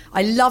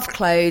 I love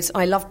clothes,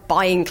 I love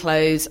buying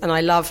clothes, and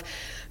I love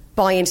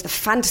buying into the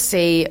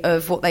fantasy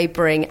of what they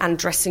bring and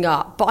dressing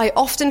up. But I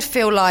often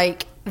feel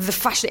like the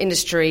fashion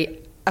industry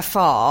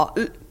afar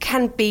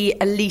can be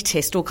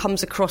elitist, or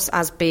comes across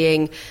as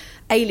being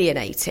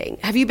alienating.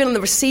 Have you been on the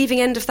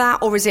receiving end of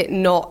that, or is it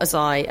not as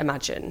I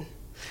imagine?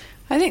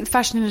 I think the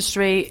fashion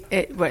industry,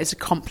 it's a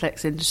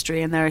complex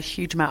industry, and there are a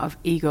huge amount of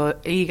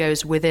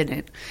egos within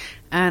it.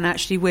 And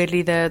actually,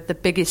 weirdly, the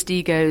biggest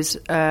egos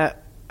are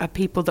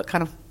people that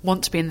kind of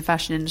want to be in the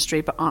fashion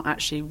industry but aren't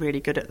actually really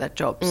good at their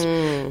jobs.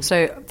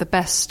 So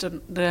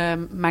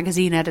the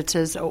magazine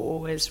editors are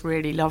always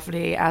really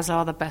lovely, as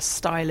are the best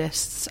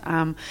stylists.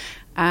 There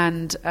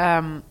are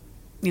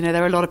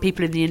a lot of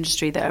people in the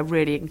industry that are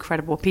really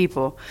incredible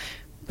people.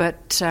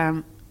 But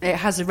it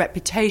has a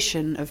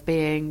reputation of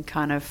being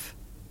kind of,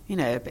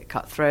 a bit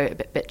cutthroat, a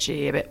bit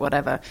bitchy, a bit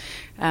whatever,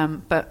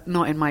 but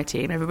not in my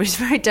team. Everybody's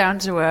very down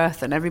to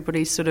earth, and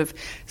everybody's sort of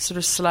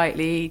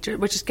slightly,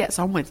 which just gets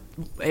on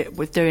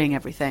with doing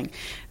everything.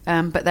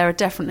 But there are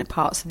definitely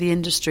parts of the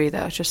industry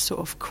that are just sort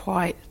of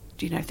quite,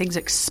 things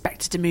are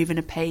expected to move in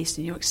a pace,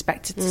 and you're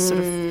expected to sort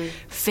of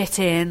fit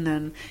in,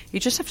 and you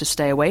just have to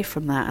stay away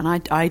from that. And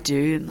I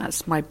do, and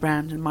that's my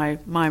brand and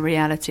my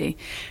reality.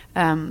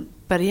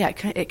 But yeah,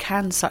 it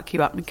can suck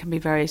you up and can be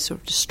very sort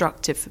of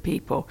destructive for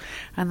people.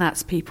 And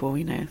that's people,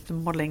 the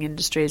modelling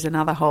industry is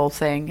another whole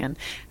thing.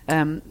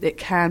 And it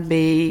can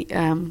be,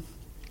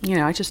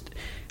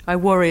 I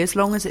worry, as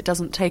long as it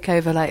doesn't take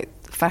over like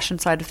the fashion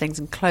side of things,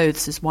 and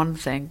clothes is one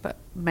thing, but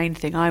main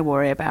thing I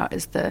worry about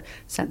is the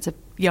sense of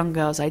young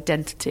girls'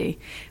 identity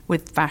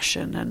with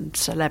fashion and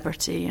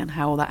celebrity and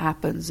how all that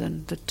happens,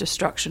 and the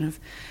destruction of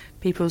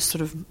people's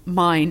sort of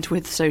mind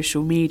with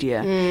social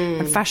media.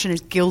 And fashion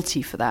is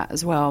guilty for that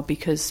as well,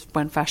 because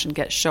when fashion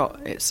gets shot,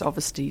 it's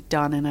obviously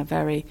done in a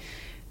very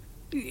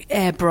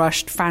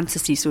airbrushed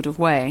fantasy sort of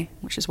way,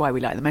 which is why we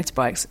like the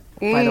motorbikes,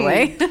 by the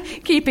way.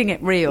 Keeping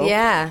it real.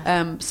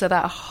 Yeah. So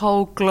that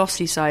whole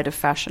glossy side of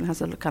fashion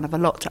has a kind of a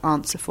lot to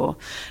answer for.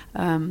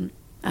 And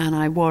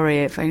I worry,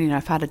 if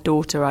I've had a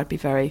daughter, I'd be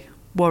very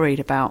worried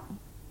about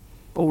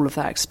all of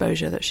that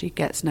exposure that she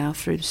gets now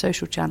through the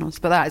social channels.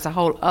 But that is a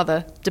whole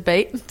other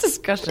debate,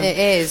 discussion. It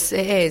is.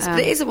 But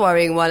it is a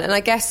worrying one. And I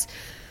guess,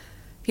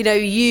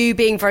 you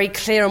being very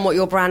clear on what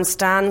your brand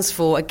stands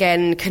for,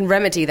 again, can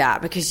remedy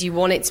that, because you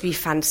want it to be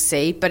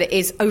fantasy, but it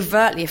is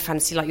overtly a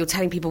fantasy. Like, you're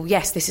telling people,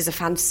 yes, this is a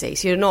fantasy.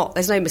 So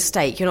there's no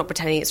mistake. You're not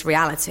pretending it's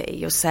reality.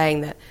 You're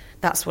saying that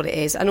that's what it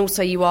is. And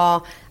also you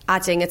are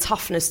adding a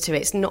toughness to it.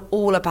 It's not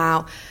all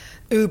about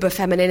uber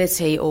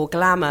femininity or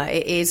glamour.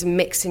 It is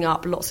mixing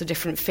up lots of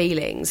different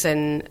feelings,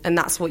 and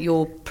that's what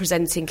you're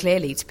presenting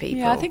clearly to people.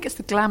 Yeah, I think it's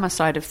the glamour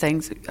side of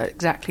things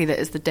exactly that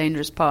is the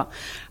dangerous part,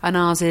 and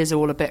ours is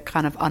all a bit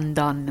kind of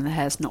undone, and the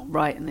hair's not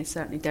right, and they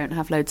certainly don't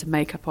have loads of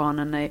makeup on,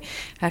 and they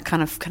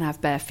kind of can have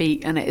bare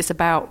feet, and it's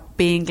about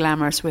being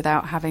glamorous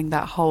without having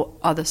that whole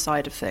other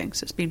side of things.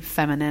 So it's been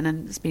feminine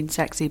and it's been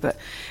sexy, but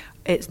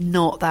it's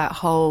not that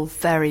whole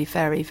very,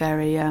 very,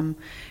 very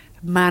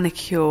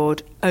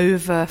manicured,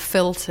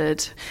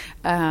 over-filtered,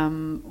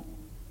 overly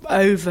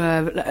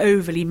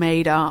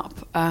made up,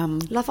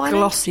 Love Island?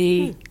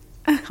 Glossy.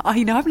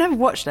 I've never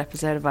watched an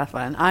episode of Love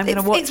Island. I'm going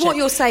to watch it. It's what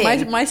you're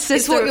saying. My sister,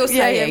 it's what you're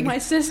saying. My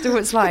sister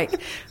was like,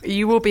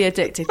 you will be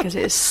addicted because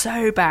it is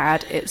so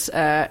bad. It's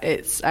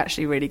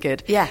actually really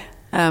good. Yeah.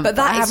 But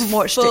I haven't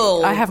watched it.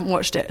 I haven't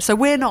watched it. So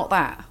we're not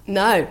that.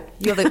 No,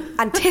 you're the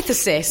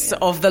antithesis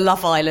of the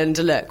Love Island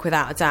look,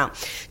 without a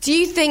doubt. Do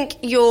you think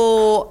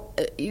your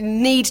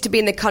need to be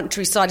in the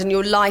countryside and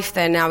your life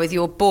there now with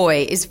your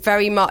boy is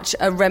very much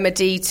a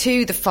remedy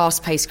to the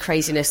fast-paced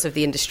craziness of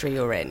the industry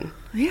you're in?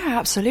 Yeah,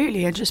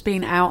 absolutely. And just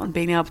being out and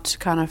being able to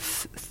kind of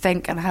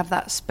think and have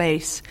that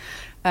space,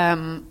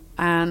 and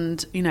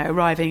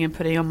arriving and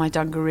putting on my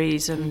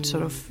dungarees and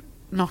sort of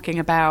knocking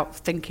about,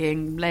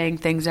 thinking, laying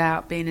things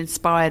out, being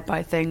inspired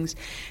by things,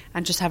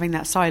 and just having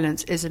that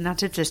silence is an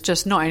antithesis,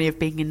 just not only of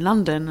being in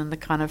London and the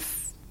kind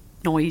of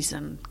noise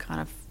and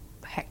kind of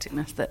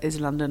hecticness that is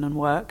London and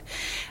work.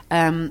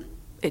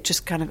 It's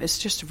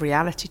just a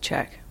reality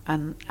check,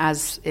 and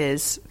as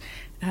is,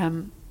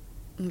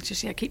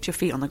 keeps your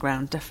feet on the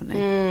ground,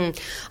 definitely.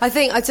 I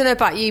don't know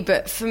about you,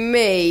 but for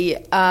me,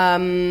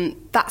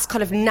 that's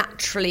kind of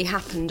naturally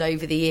happened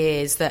over the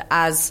years, that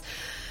as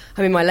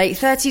I'm in my late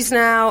 30s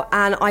now,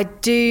 and I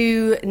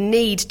do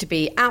need to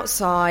be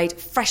outside,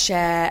 fresh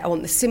air. I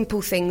want the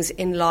simple things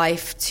in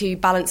life to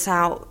balance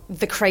out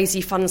the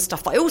crazy fun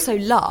stuff that I also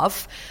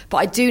love, but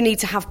I do need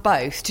to have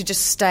both to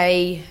just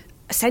stay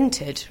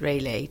centred,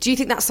 really. Do you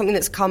think that's something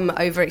that's come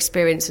over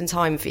experience and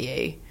time for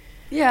you?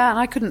 Yeah, and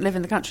I couldn't live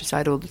in the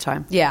countryside all the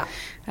time. Yeah.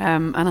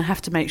 And I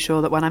have to make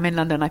sure that when I'm in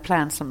London, I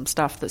plan some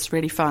stuff that's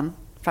really fun.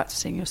 In fact,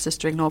 seeing your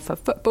sister-in-law for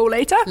football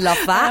later. Love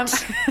that.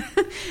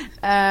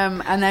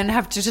 And then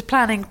have to just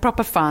planning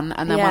proper fun.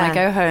 And then when I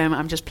go home,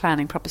 I'm just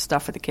planning proper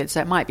stuff with the kids.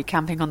 So it might be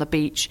camping on the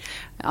beach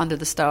under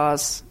the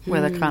stars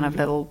with a kind of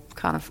little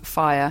kind of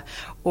fire.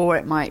 Or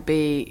it might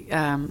be,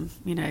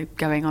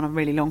 going on a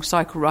really long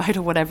cycle ride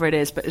or whatever it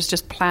is. But it's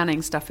just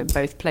planning stuff in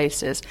both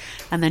places.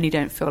 And then you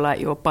don't feel like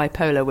you're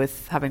bipolar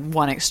with having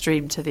one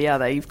extreme to the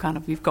other. You've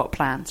got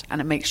plans. And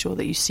it makes sure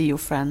that you see your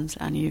friends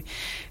and you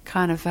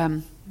kind of,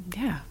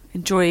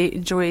 enjoy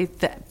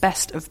the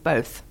best of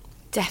both.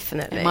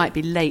 Definitely. It might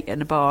be late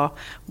in a bar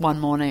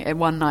one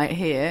night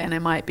here, and it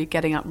might be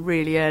getting up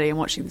really early and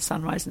watching the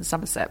sunrise in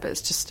Somerset, but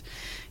it's just,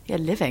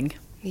 living.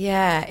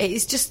 Yeah,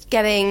 it's just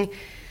getting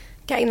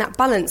that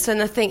balance.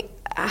 And I think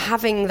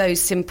having those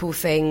simple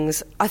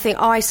things, I think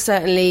I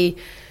certainly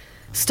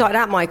started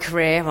out my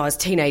career when I was a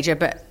teenager,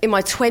 but in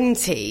my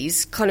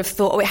 20s kind of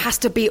thought, it has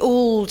to be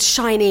all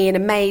shiny and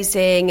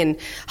amazing and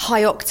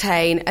high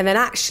octane. And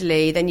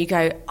then you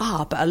go,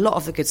 but a lot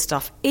of the good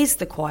stuff is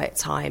the quiet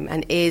time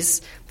and is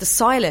the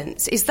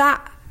silence.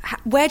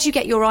 Where do you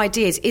get your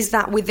ideas? Is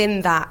that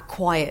within that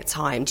quiet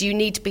time? Do you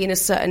need to be in a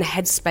certain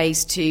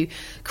headspace to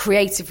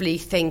creatively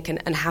think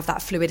and have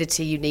that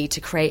fluidity you need to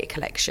create a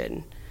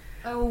collection?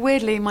 Oh,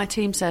 weirdly, my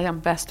team say I'm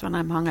best when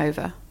I'm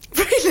hungover.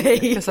 Really?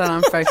 Because then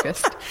I'm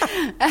focused.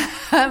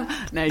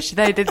 No,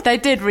 they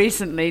did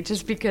recently,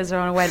 just because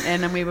I went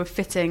in and we were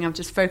fitting. I'm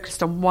just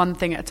focused on one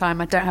thing at a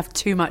time. I don't have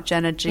too much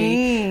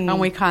energy, and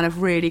we kind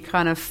of really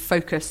kind of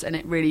focus, and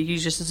you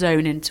just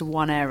zone into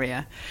one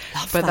area.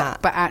 Love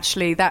that. But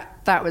actually,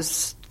 that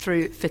was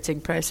through fitting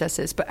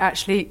processes. But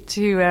actually,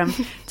 to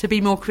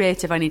be more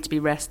creative, I need to be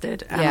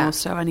rested, and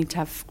also I need to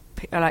have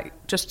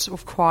just sort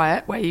of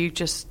quiet where you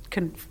just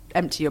can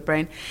empty your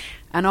brain.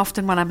 And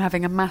often when I'm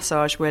having a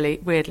massage,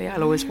 weirdly,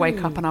 I'll always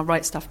wake up and I'll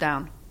write stuff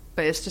down.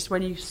 But it's just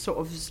when you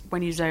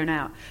zone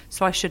out.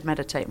 So I should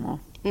meditate more.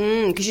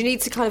 Because you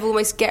need to kind of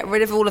almost get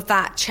rid of all of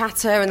that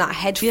chatter and that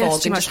head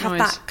fog and just have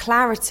that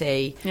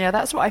clarity. Yeah,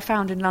 that's what I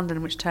found in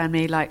London, which turned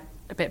me like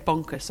a bit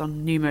bonkers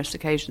on numerous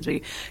occasions.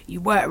 Where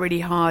you work really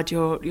hard,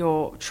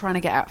 you're trying to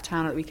get out of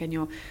town at the weekend,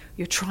 you're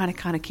trying to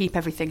kind of keep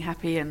everything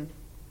happy and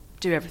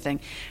do everything.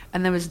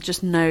 And there was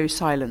just no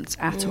silence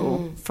at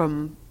all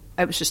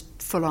it was just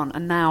full on.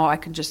 And now I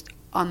can just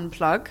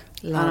unplug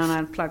and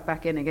then plug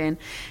back in again.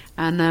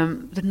 And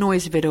the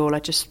noise of it all,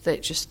 it just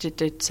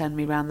did send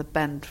me round the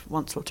bend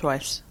once or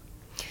twice.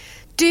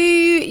 Do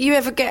you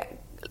ever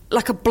get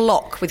like a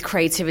block with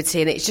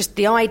creativity and it's just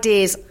the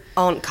ideas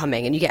aren't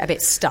coming and you get a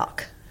bit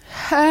stuck?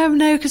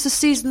 No, because the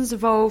seasons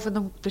evolve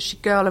and the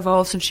girl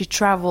evolves and she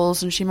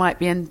travels and she might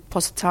be in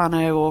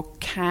Positano or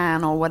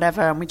Cannes or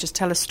whatever, and we just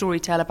tell a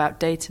storytell about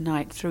day to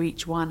night through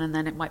each one, and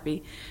then it might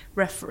be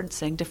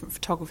referencing different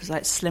photographers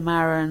like Slim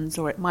Aarons,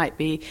 or it might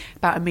be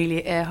about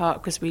Amelia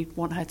Earhart because we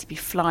want her to be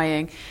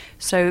flying.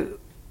 So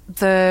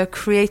the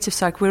creative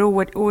side, we're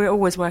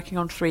always working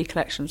on 3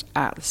 collections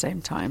at the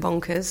same time.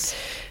 Bonkers.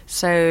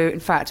 So, in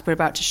fact, we're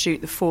about to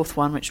shoot the 4th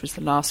one, which was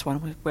the last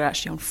one. We're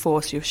actually on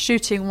 4, so you're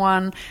shooting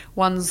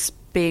one's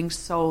being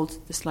sold,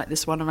 just like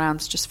this one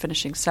around, just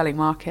finishing selling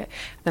market.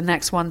 The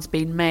next one's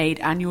been made,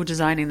 and you're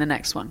designing the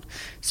next one.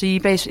 So you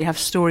basically have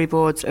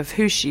storyboards of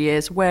who she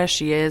is, where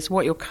she is,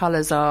 what your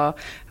colours are,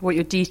 what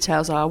your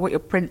details are, what your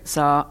prints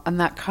are,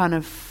 and that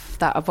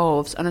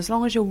evolves. And as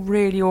long as you're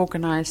really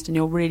organised and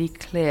you're really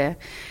clear,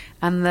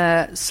 and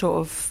the sort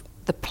of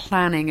the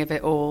planning of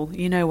it all,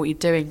 you know what you're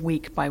doing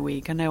week by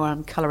week. I know when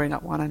I'm colouring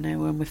up one, I know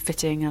when we're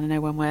fitting, and I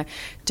know when we're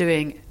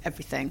doing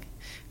everything.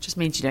 It just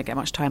means you don't get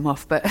much time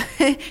off, but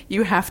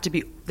you have to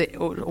be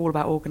all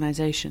about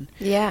organisation.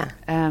 Yeah.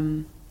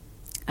 And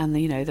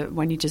that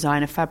when you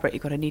design a fabric,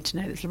 you've got to need to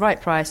know it's the right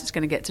price, it's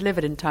going to get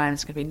delivered in time,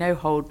 it's going to be no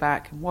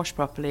holdback, and wash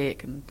properly, it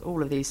can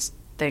all of these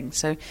things.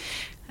 So,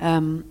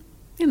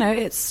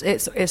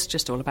 it's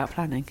just all about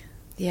planning.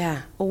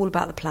 Yeah, all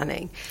about the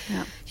planning.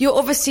 Yeah. You're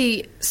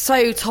obviously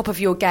so top of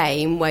your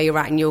game where you're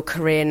at in your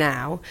career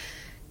now.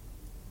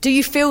 Do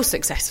you feel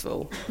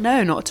successful?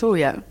 No, not at all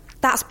yet.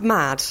 That's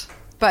mad.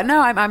 But no,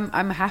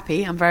 I'm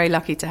happy. I'm very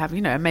lucky to have,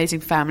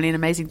 amazing family, an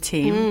amazing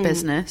team,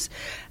 business.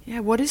 Yeah,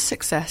 what is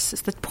success?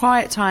 It's the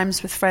quiet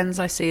times with friends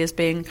I see as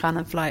being kind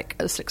of like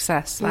a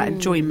success, that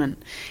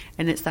enjoyment,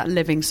 and it's that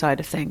living side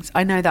of things.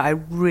 I know that I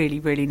really,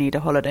 really need a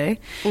holiday,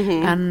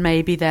 and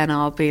maybe then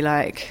I'll be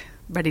like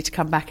ready to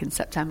come back in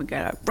September and go,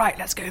 like, right,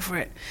 let's go for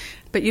it.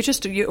 But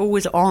you're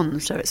always on,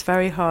 so it's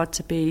very hard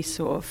to be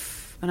sort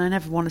of, and I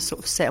never want to sort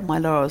of sit on my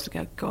laurels and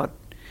go, God,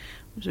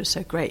 it was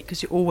so great,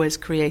 because you're always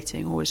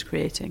creating, always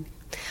creating.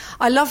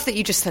 I love that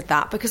you just said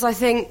that, because I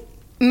think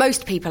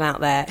most people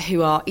out there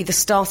who are either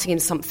starting in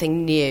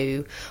something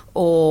new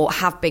or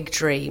have big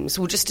dreams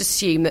will just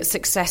assume that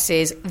success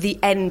is the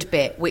end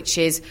bit, which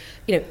is,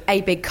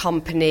 a big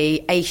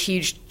company, a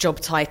huge job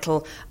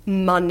title,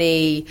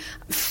 money,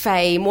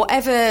 fame,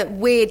 whatever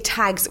weird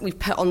tags that we've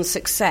put on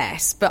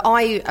success. But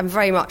I am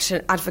very much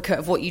an advocate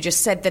of what you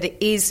just said, that it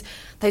is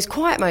those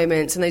quiet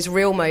moments and those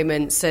real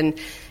moments. And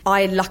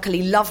I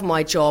luckily love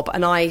my job,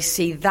 and I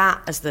see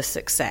that as the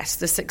success.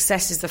 The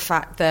success is the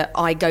fact that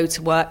I go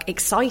to work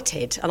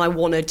excited and I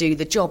want to do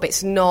the job.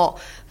 It's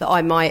not that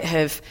I might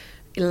have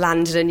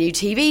landed a new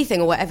TV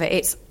thing or whatever.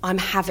 It's I'm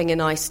having a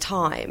nice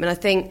time. And I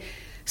think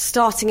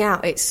starting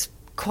out, it's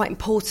quite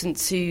important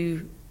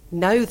to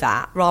know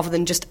that, rather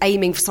than just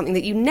aiming for something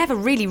that you never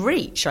really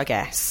reach, I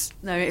guess.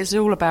 No, it's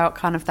all about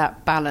kind of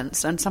that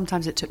balance, and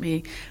sometimes it took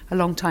me a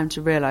long time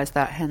to realise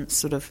that, hence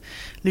sort of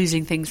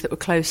losing things that were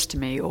close to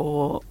me.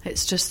 Or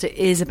it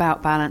is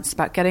about balance,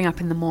 about getting up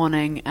in the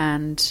morning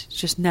and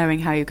just knowing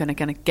how you're going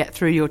to get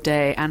through your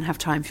day and have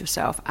time for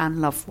yourself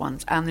and loved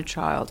ones and the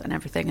child and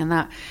everything. And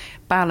that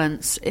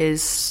balance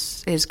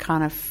is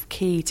kind of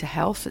key to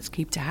health, it's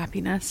key to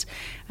happiness.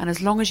 And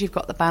as long as you've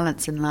got the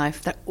balance in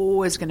life, there are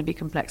always going to be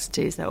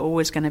complexities, there are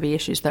always going to be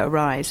issues that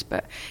arise,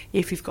 but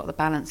if you've got the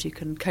balance, you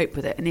can cope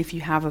with it. And if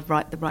you have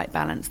the right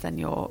balance, then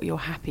you're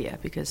happier,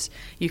 because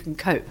you can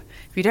cope.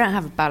 If you don't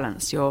have a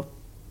balance, you're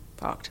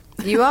fucked.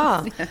 You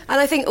are. Yeah.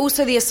 And I think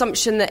also the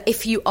assumption that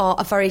if you are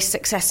a very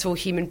successful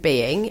human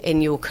being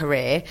in your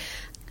career,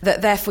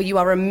 that therefore you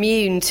are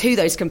immune to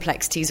those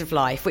complexities of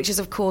life, which is,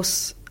 of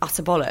course,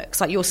 utter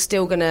bollocks. Like, you're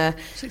still going to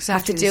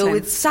have to deal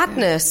with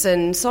sadness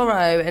and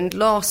sorrow and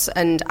loss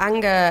and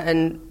anger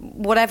and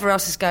whatever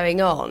else is going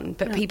on.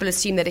 But people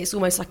assume that it's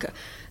almost like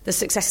the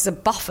success is a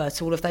buffer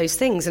to all of those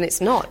things, and it's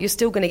not. You're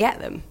still going to get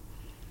them.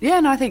 Yeah,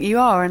 no, I think you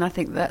are, and I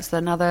think that's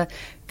another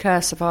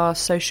curse of our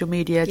social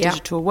media,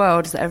 digital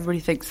world, is that everybody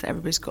thinks that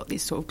everybody's got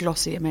these sort of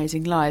glossy,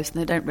 amazing lives, and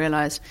they don't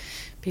realise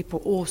people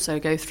also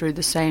go through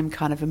the same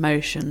kind of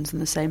emotions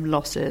and the same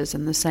losses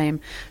and the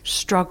same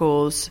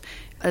struggles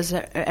as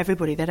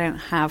everybody. They don't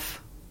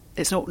have...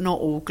 It's not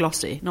all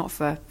glossy, not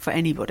for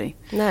anybody.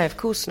 No, of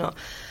course not.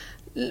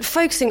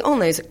 focusing on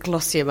those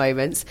glossier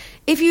moments,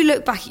 if you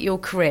look back at your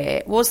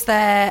career, was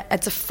there a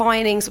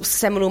defining sort of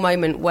seminal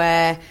moment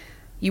where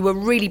you were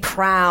really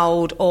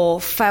proud or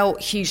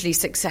felt hugely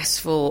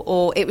successful,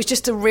 or it was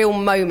just a real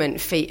moment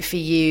for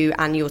you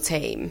and your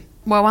team?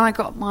 Well, when I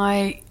got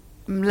my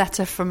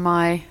letter for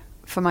my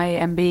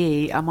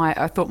MBE,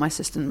 I thought my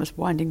assistant was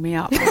winding me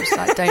up. I was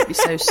like, don't be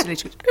so silly.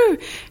 She goes, ooh.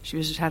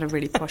 She had a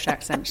really posh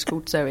accent. She's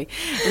called Zoe.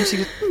 And she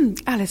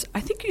goes, Alice, I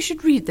think you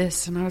should read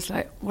this. And I was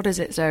like, what is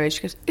it, Zoe?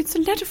 She goes, it's a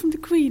letter from the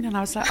Queen. And I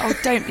was like, oh,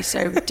 don't be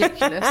so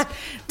ridiculous.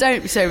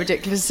 Don't be so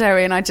ridiculous,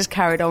 Zoe. And I just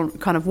carried on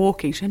kind of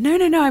walking. She said,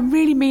 no, I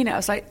really mean it. I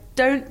was like,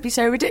 don't be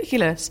so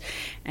ridiculous.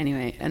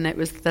 Anyway, and it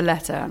was the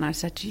letter, and I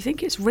said, do you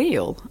think it's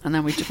real? And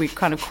then we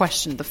kind of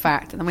questioned the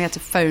fact, and then we had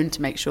to phone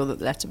to make sure that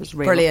the letter was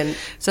real. Brilliant.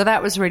 So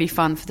that was really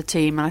fun for the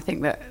team, and I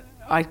think that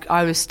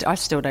I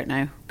still don't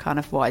know kind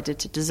of what I did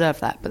to deserve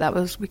that,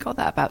 but we got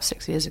that about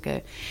 6 years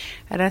ago.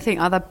 And I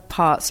think other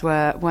parts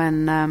were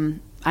when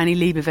Annie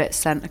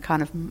Leibovitz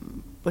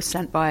was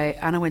sent by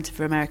Anna Wintour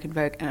for American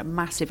Vogue a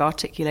massive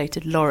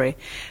articulated lorry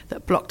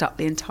that blocked up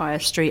the entire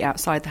street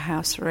outside the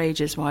house for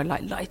ages while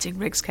lighting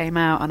rigs came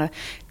out, and a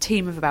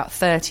team of about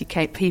 30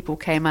 people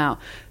came out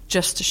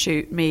just to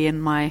shoot me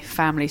and my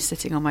family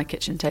sitting on my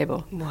kitchen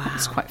table. Wow. It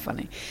was quite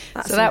funny.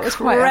 That's that was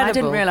quite. I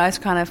didn't incredible. realise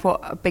kind of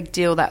what a big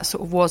deal that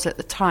sort of was at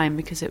the time,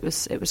 because it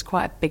was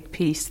quite a big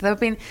piece. There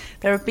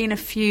have been a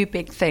few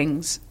big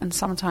things, and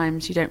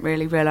sometimes you don't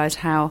really realise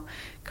how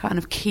kind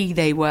of key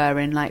they were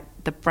in like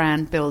the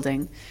brand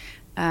building.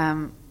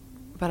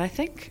 But I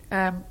think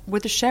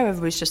with the show,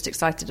 everybody's just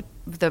excited.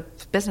 The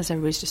business,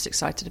 everybody's just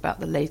excited about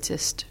the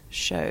latest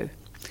show.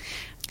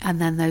 And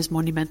then those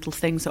monumental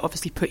things that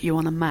obviously put you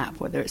on a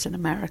map, whether it's in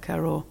America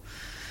or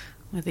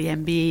with the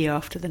MBE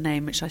after the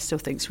name, which I still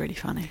think is really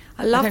funny.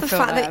 I love the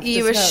fact that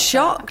you were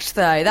shocked,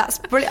 though. That's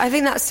brilliant. I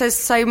think that says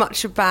so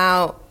much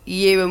about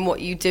you and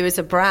what you do as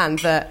a brand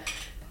that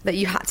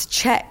you had to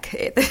check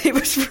that it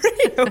was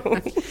real.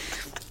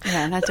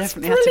 Yeah, and I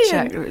definitely brilliant. had to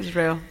check that it was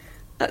real.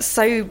 That's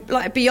so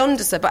beyond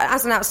us. But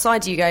as an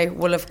outsider, you go,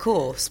 well, of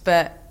course.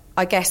 But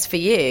I guess for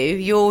you,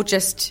 you're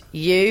just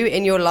you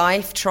in your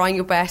life, trying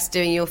your best,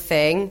 doing your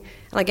thing.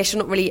 And I guess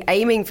you're not really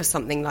aiming for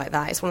something like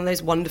that. It's one of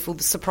those wonderful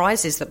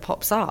surprises that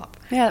pops up.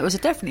 Yeah, it was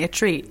definitely a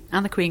treat.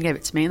 And the Queen gave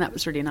it to me, and that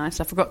was really nice.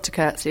 I forgot to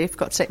curtsy, I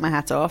forgot to take my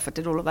hat off. I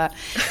did all of that.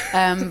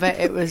 But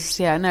it was,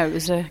 it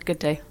was a good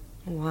day.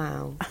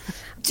 Wow.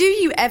 Do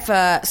you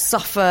ever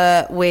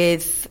suffer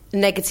with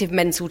negative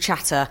mental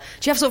chatter?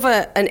 Do you have sort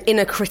of an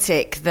inner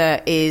critic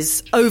that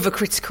is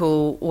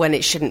overcritical when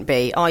it shouldn't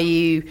be?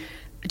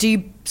 Do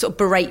you sort of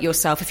berate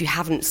yourself if you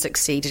haven't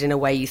succeeded in a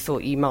way you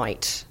thought you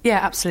might? Yeah,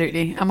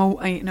 absolutely.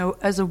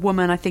 As a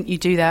woman, I think you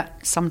do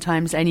that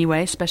sometimes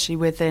anyway, especially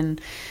within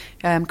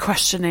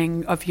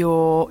questioning of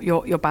your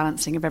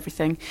balancing of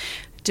everything.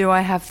 Do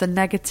I have the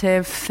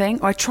negative thing?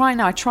 I try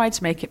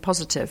to make it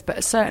positive,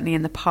 but certainly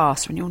in the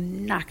past, when you're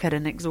knackered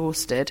and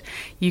exhausted,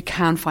 you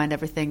can find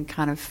everything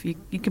kind of,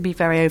 you can be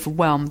very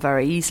overwhelmed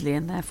very easily,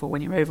 and therefore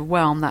when you're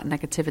overwhelmed, that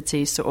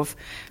negativity sort of,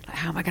 like,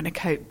 how am I going to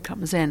cope,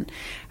 comes in.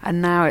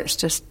 And now it's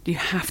just, you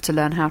have to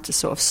learn how to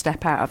sort of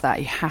step out of that.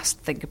 You have to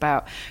think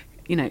about,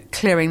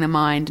 clearing the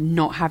mind,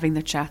 not having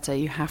the chatter.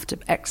 You have to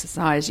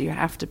exercise. You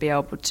have to be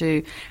able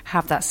to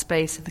have that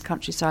space in the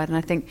countryside. And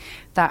I think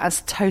that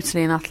has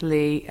totally and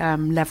utterly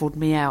levelled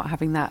me out,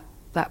 having that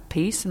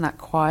peace and that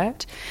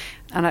quiet.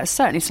 And it's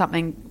certainly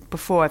something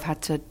before I've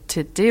had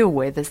to deal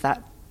with, is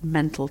that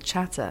mental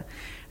chatter.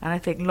 And I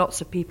think lots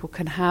of people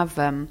can have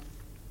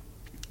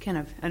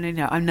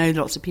I know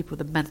lots of people,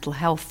 the mental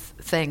health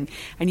thing,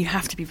 and you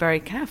have to be very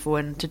careful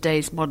in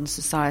today's modern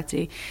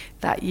society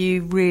that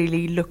you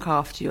really look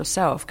after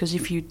yourself, because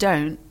if you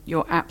don't,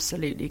 you're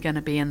absolutely going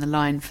to be in the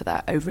line for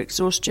that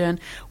overexhaustion,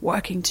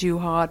 working too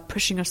hard,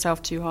 pushing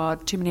yourself too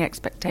hard, too many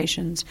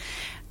expectations.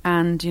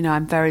 And,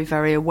 I'm very,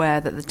 very aware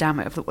that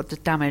what the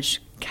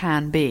damage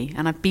can be.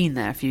 And I've been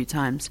there a few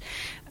times.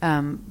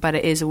 But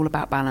it is all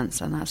about balance.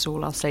 And that's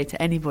all I'll say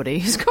to anybody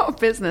who's got a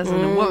business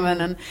and a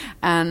woman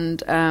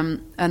and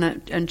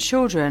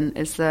children,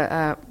 is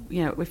that,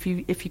 if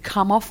you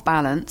come off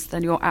balance,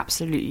 then you're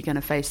absolutely going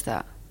to face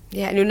that.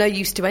 Yeah, and you're no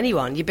use to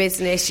anyone. Your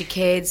business, your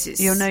kids.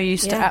 You're no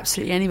use to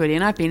absolutely anybody.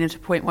 And I've been at a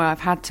point where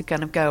I've had to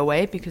kind of go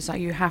away, because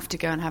you have to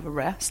go and have a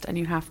rest, and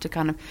you have to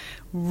kind of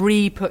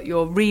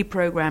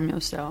reprogram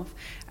yourself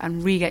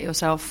and re-get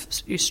yourself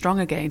strong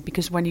again.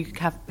 Because when you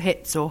have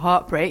hits or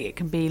heartbreak, it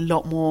can be a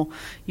lot more,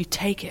 you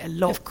take it a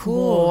lot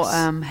more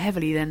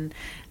heavily than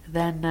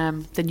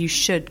you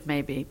should,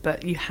 maybe.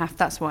 But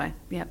that's why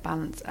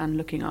balance and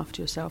looking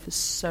after yourself is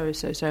so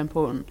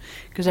important,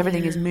 because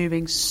everything is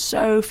moving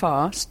so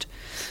fast.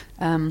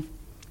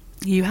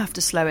 You have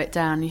to slow it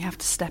down, you have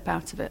to step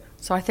out of it.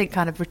 So I think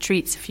kind of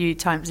retreats a few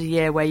times a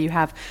year where you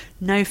have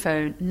no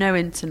phone, no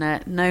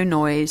internet, no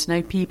noise,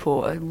 no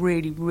people are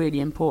really,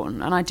 really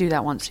important. And I do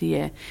that once a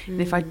year.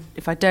 And if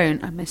I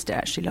don't, I missed it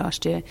actually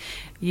last year,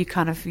 you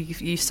kind of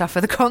you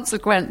suffer the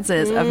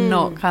consequences of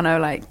not kind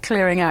of like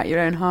clearing out your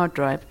own hard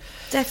drive.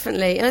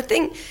 Definitely. And I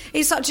think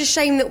it's such a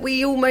shame that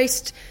we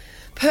almost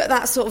put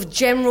that sort of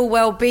general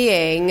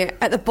well-being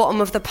at the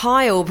bottom of the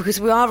pile, because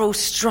we are all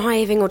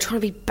striving or trying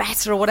to be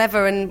better or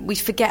whatever, and we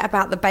forget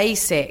about the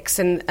basics,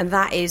 and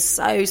that is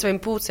so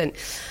important.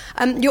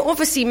 You're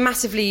obviously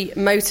massively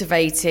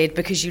motivated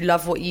because you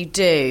love what you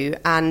do,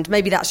 and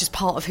maybe that's just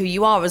part of who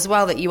you are as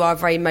well, that you are a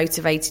very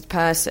motivated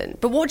person.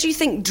 But what do you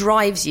think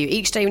drives you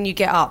each day when you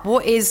get up?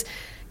 What is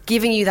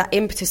giving you that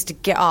impetus to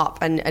get up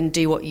and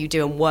do what you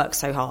do and work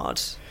so hard?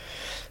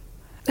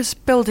 It's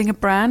building a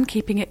brand,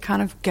 keeping it kind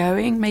of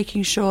going,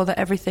 making sure that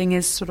everything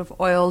is sort of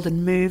oiled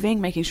and moving,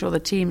 making sure the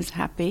team's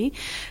happy,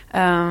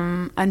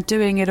 and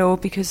doing it all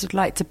because I'd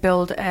like to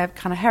build a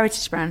kind of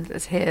heritage brand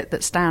that's here,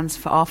 that stands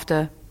for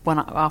after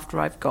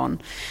I've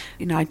gone.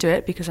 You know, I do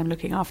it because I'm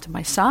looking after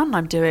my son. I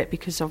do it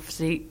because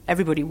obviously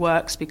everybody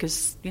works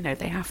because, you know,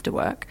 they have to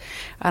work.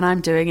 And I'm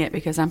doing it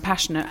because I'm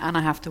passionate and I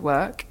have to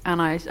work,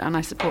 and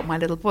I support my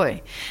little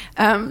boy.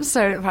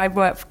 So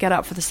I get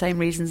up for the same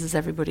reasons as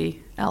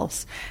everybody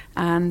else.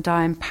 And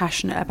I'm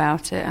passionate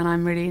about it, and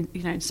I'm really,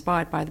 you know,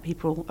 inspired by the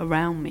people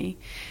around me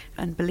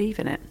and believe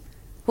in it.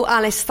 Well,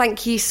 Alice,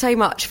 thank you so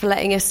much for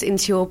letting us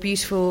into your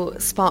beautiful,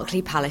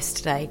 sparkly palace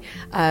today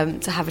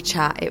to have a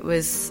chat. It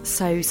was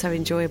so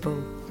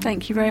enjoyable.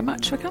 Thank you very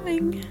much for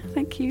coming.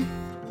 Thank you.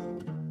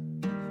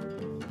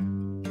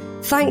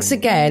 Thanks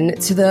again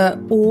to the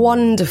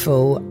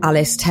wonderful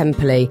Alice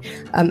Temperley,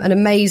 an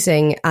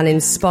amazing and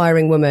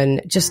inspiring woman,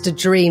 just a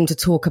dream to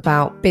talk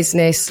about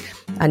business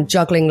and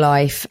juggling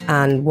life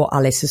and what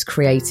Alice has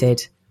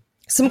created.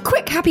 Some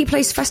quick Happy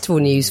Place Festival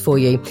news for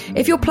you.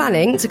 If you're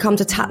planning to come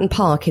to Tatton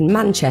Park in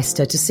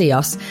Manchester to see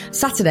us,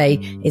 Saturday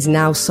is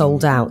now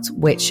sold out,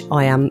 which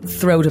I am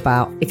thrilled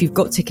about. If you've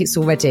got tickets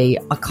already,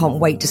 I can't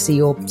wait to see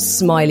your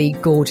smiley,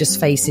 gorgeous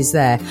faces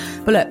there.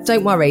 But look,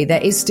 don't worry, there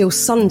is still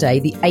Sunday,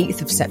 the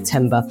 8th of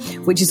September,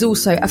 which is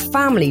also a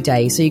family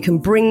day, so you can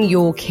bring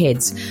your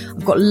kids.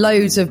 I've got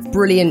loads of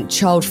brilliant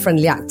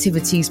child-friendly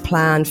activities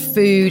planned,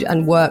 food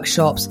and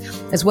workshops,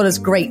 as well as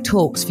great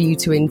talks for you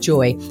to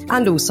enjoy,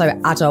 and also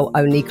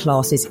adult-only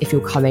classes if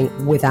you're coming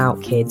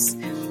without kids.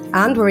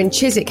 And we're in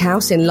Chiswick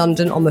House in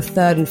London on the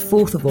 3rd and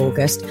 4th of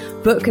August.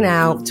 Book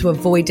now to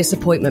avoid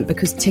disappointment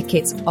because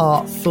tickets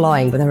are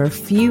flying, but there are a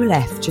few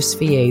left just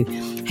for you.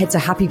 Head to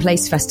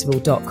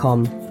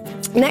happyplacefestival.com.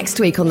 Next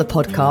week on the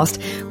podcast,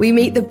 we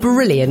meet the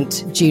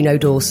brilliant Juno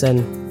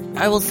Dawson.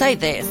 I will say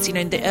this, you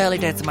know, in the early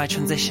days of my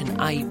transition,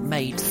 I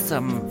made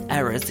some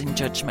errors in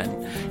judgment.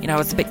 You know, I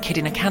was a bit kid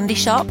in a candy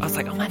shop. I was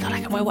like, oh my God,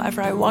 I can wear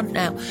whatever I want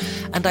now.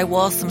 And I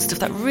wore some stuff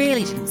that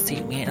really didn't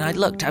suit me. And I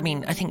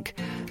think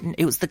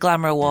it was the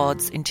Glamour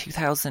Awards in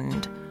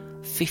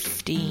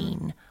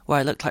 2015 where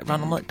I looked like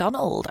Ronald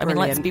McDonald. I mean,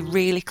 let's be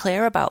really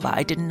clear about that.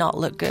 I did not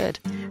look good.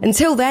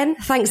 Until then,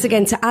 thanks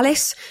again to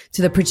Alice,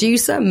 to the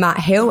producer, Matt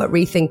Hill at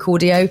Rethink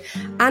Audio,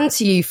 and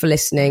to you for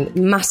listening.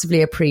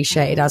 Massively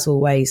appreciated as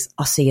always.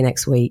 I'll see you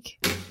next week.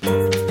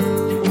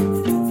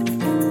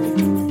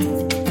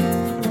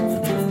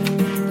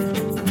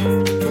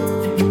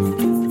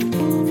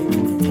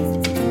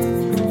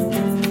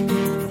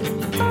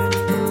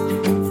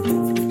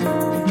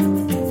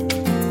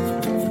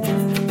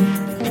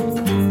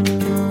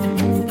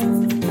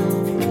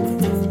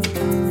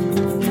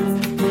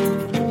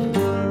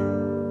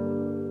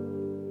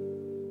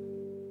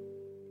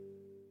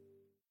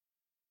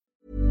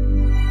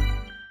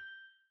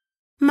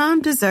 Mom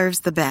deserves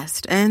the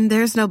best, and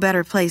there's no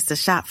better place to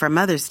shop for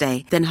Mother's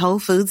Day than Whole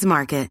Foods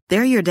Market.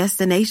 They're your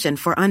destination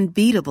for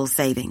unbeatable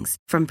savings,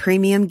 from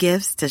premium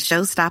gifts to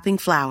show-stopping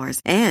flowers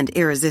and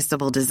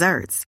irresistible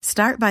desserts.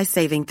 Start by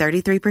saving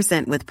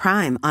 33% with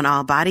Prime on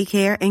all body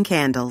care and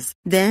candles.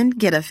 Then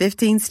get a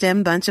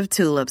 15-stem bunch of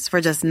tulips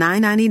for just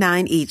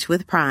 $9.99 each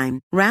with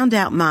Prime. Round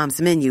out Mom's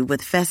menu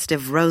with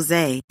festive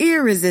rosé,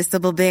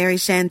 irresistible berry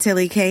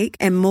chantilly cake,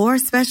 and more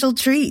special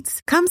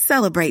treats. Come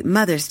celebrate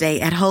Mother's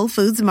Day at Whole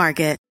Foods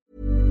Market.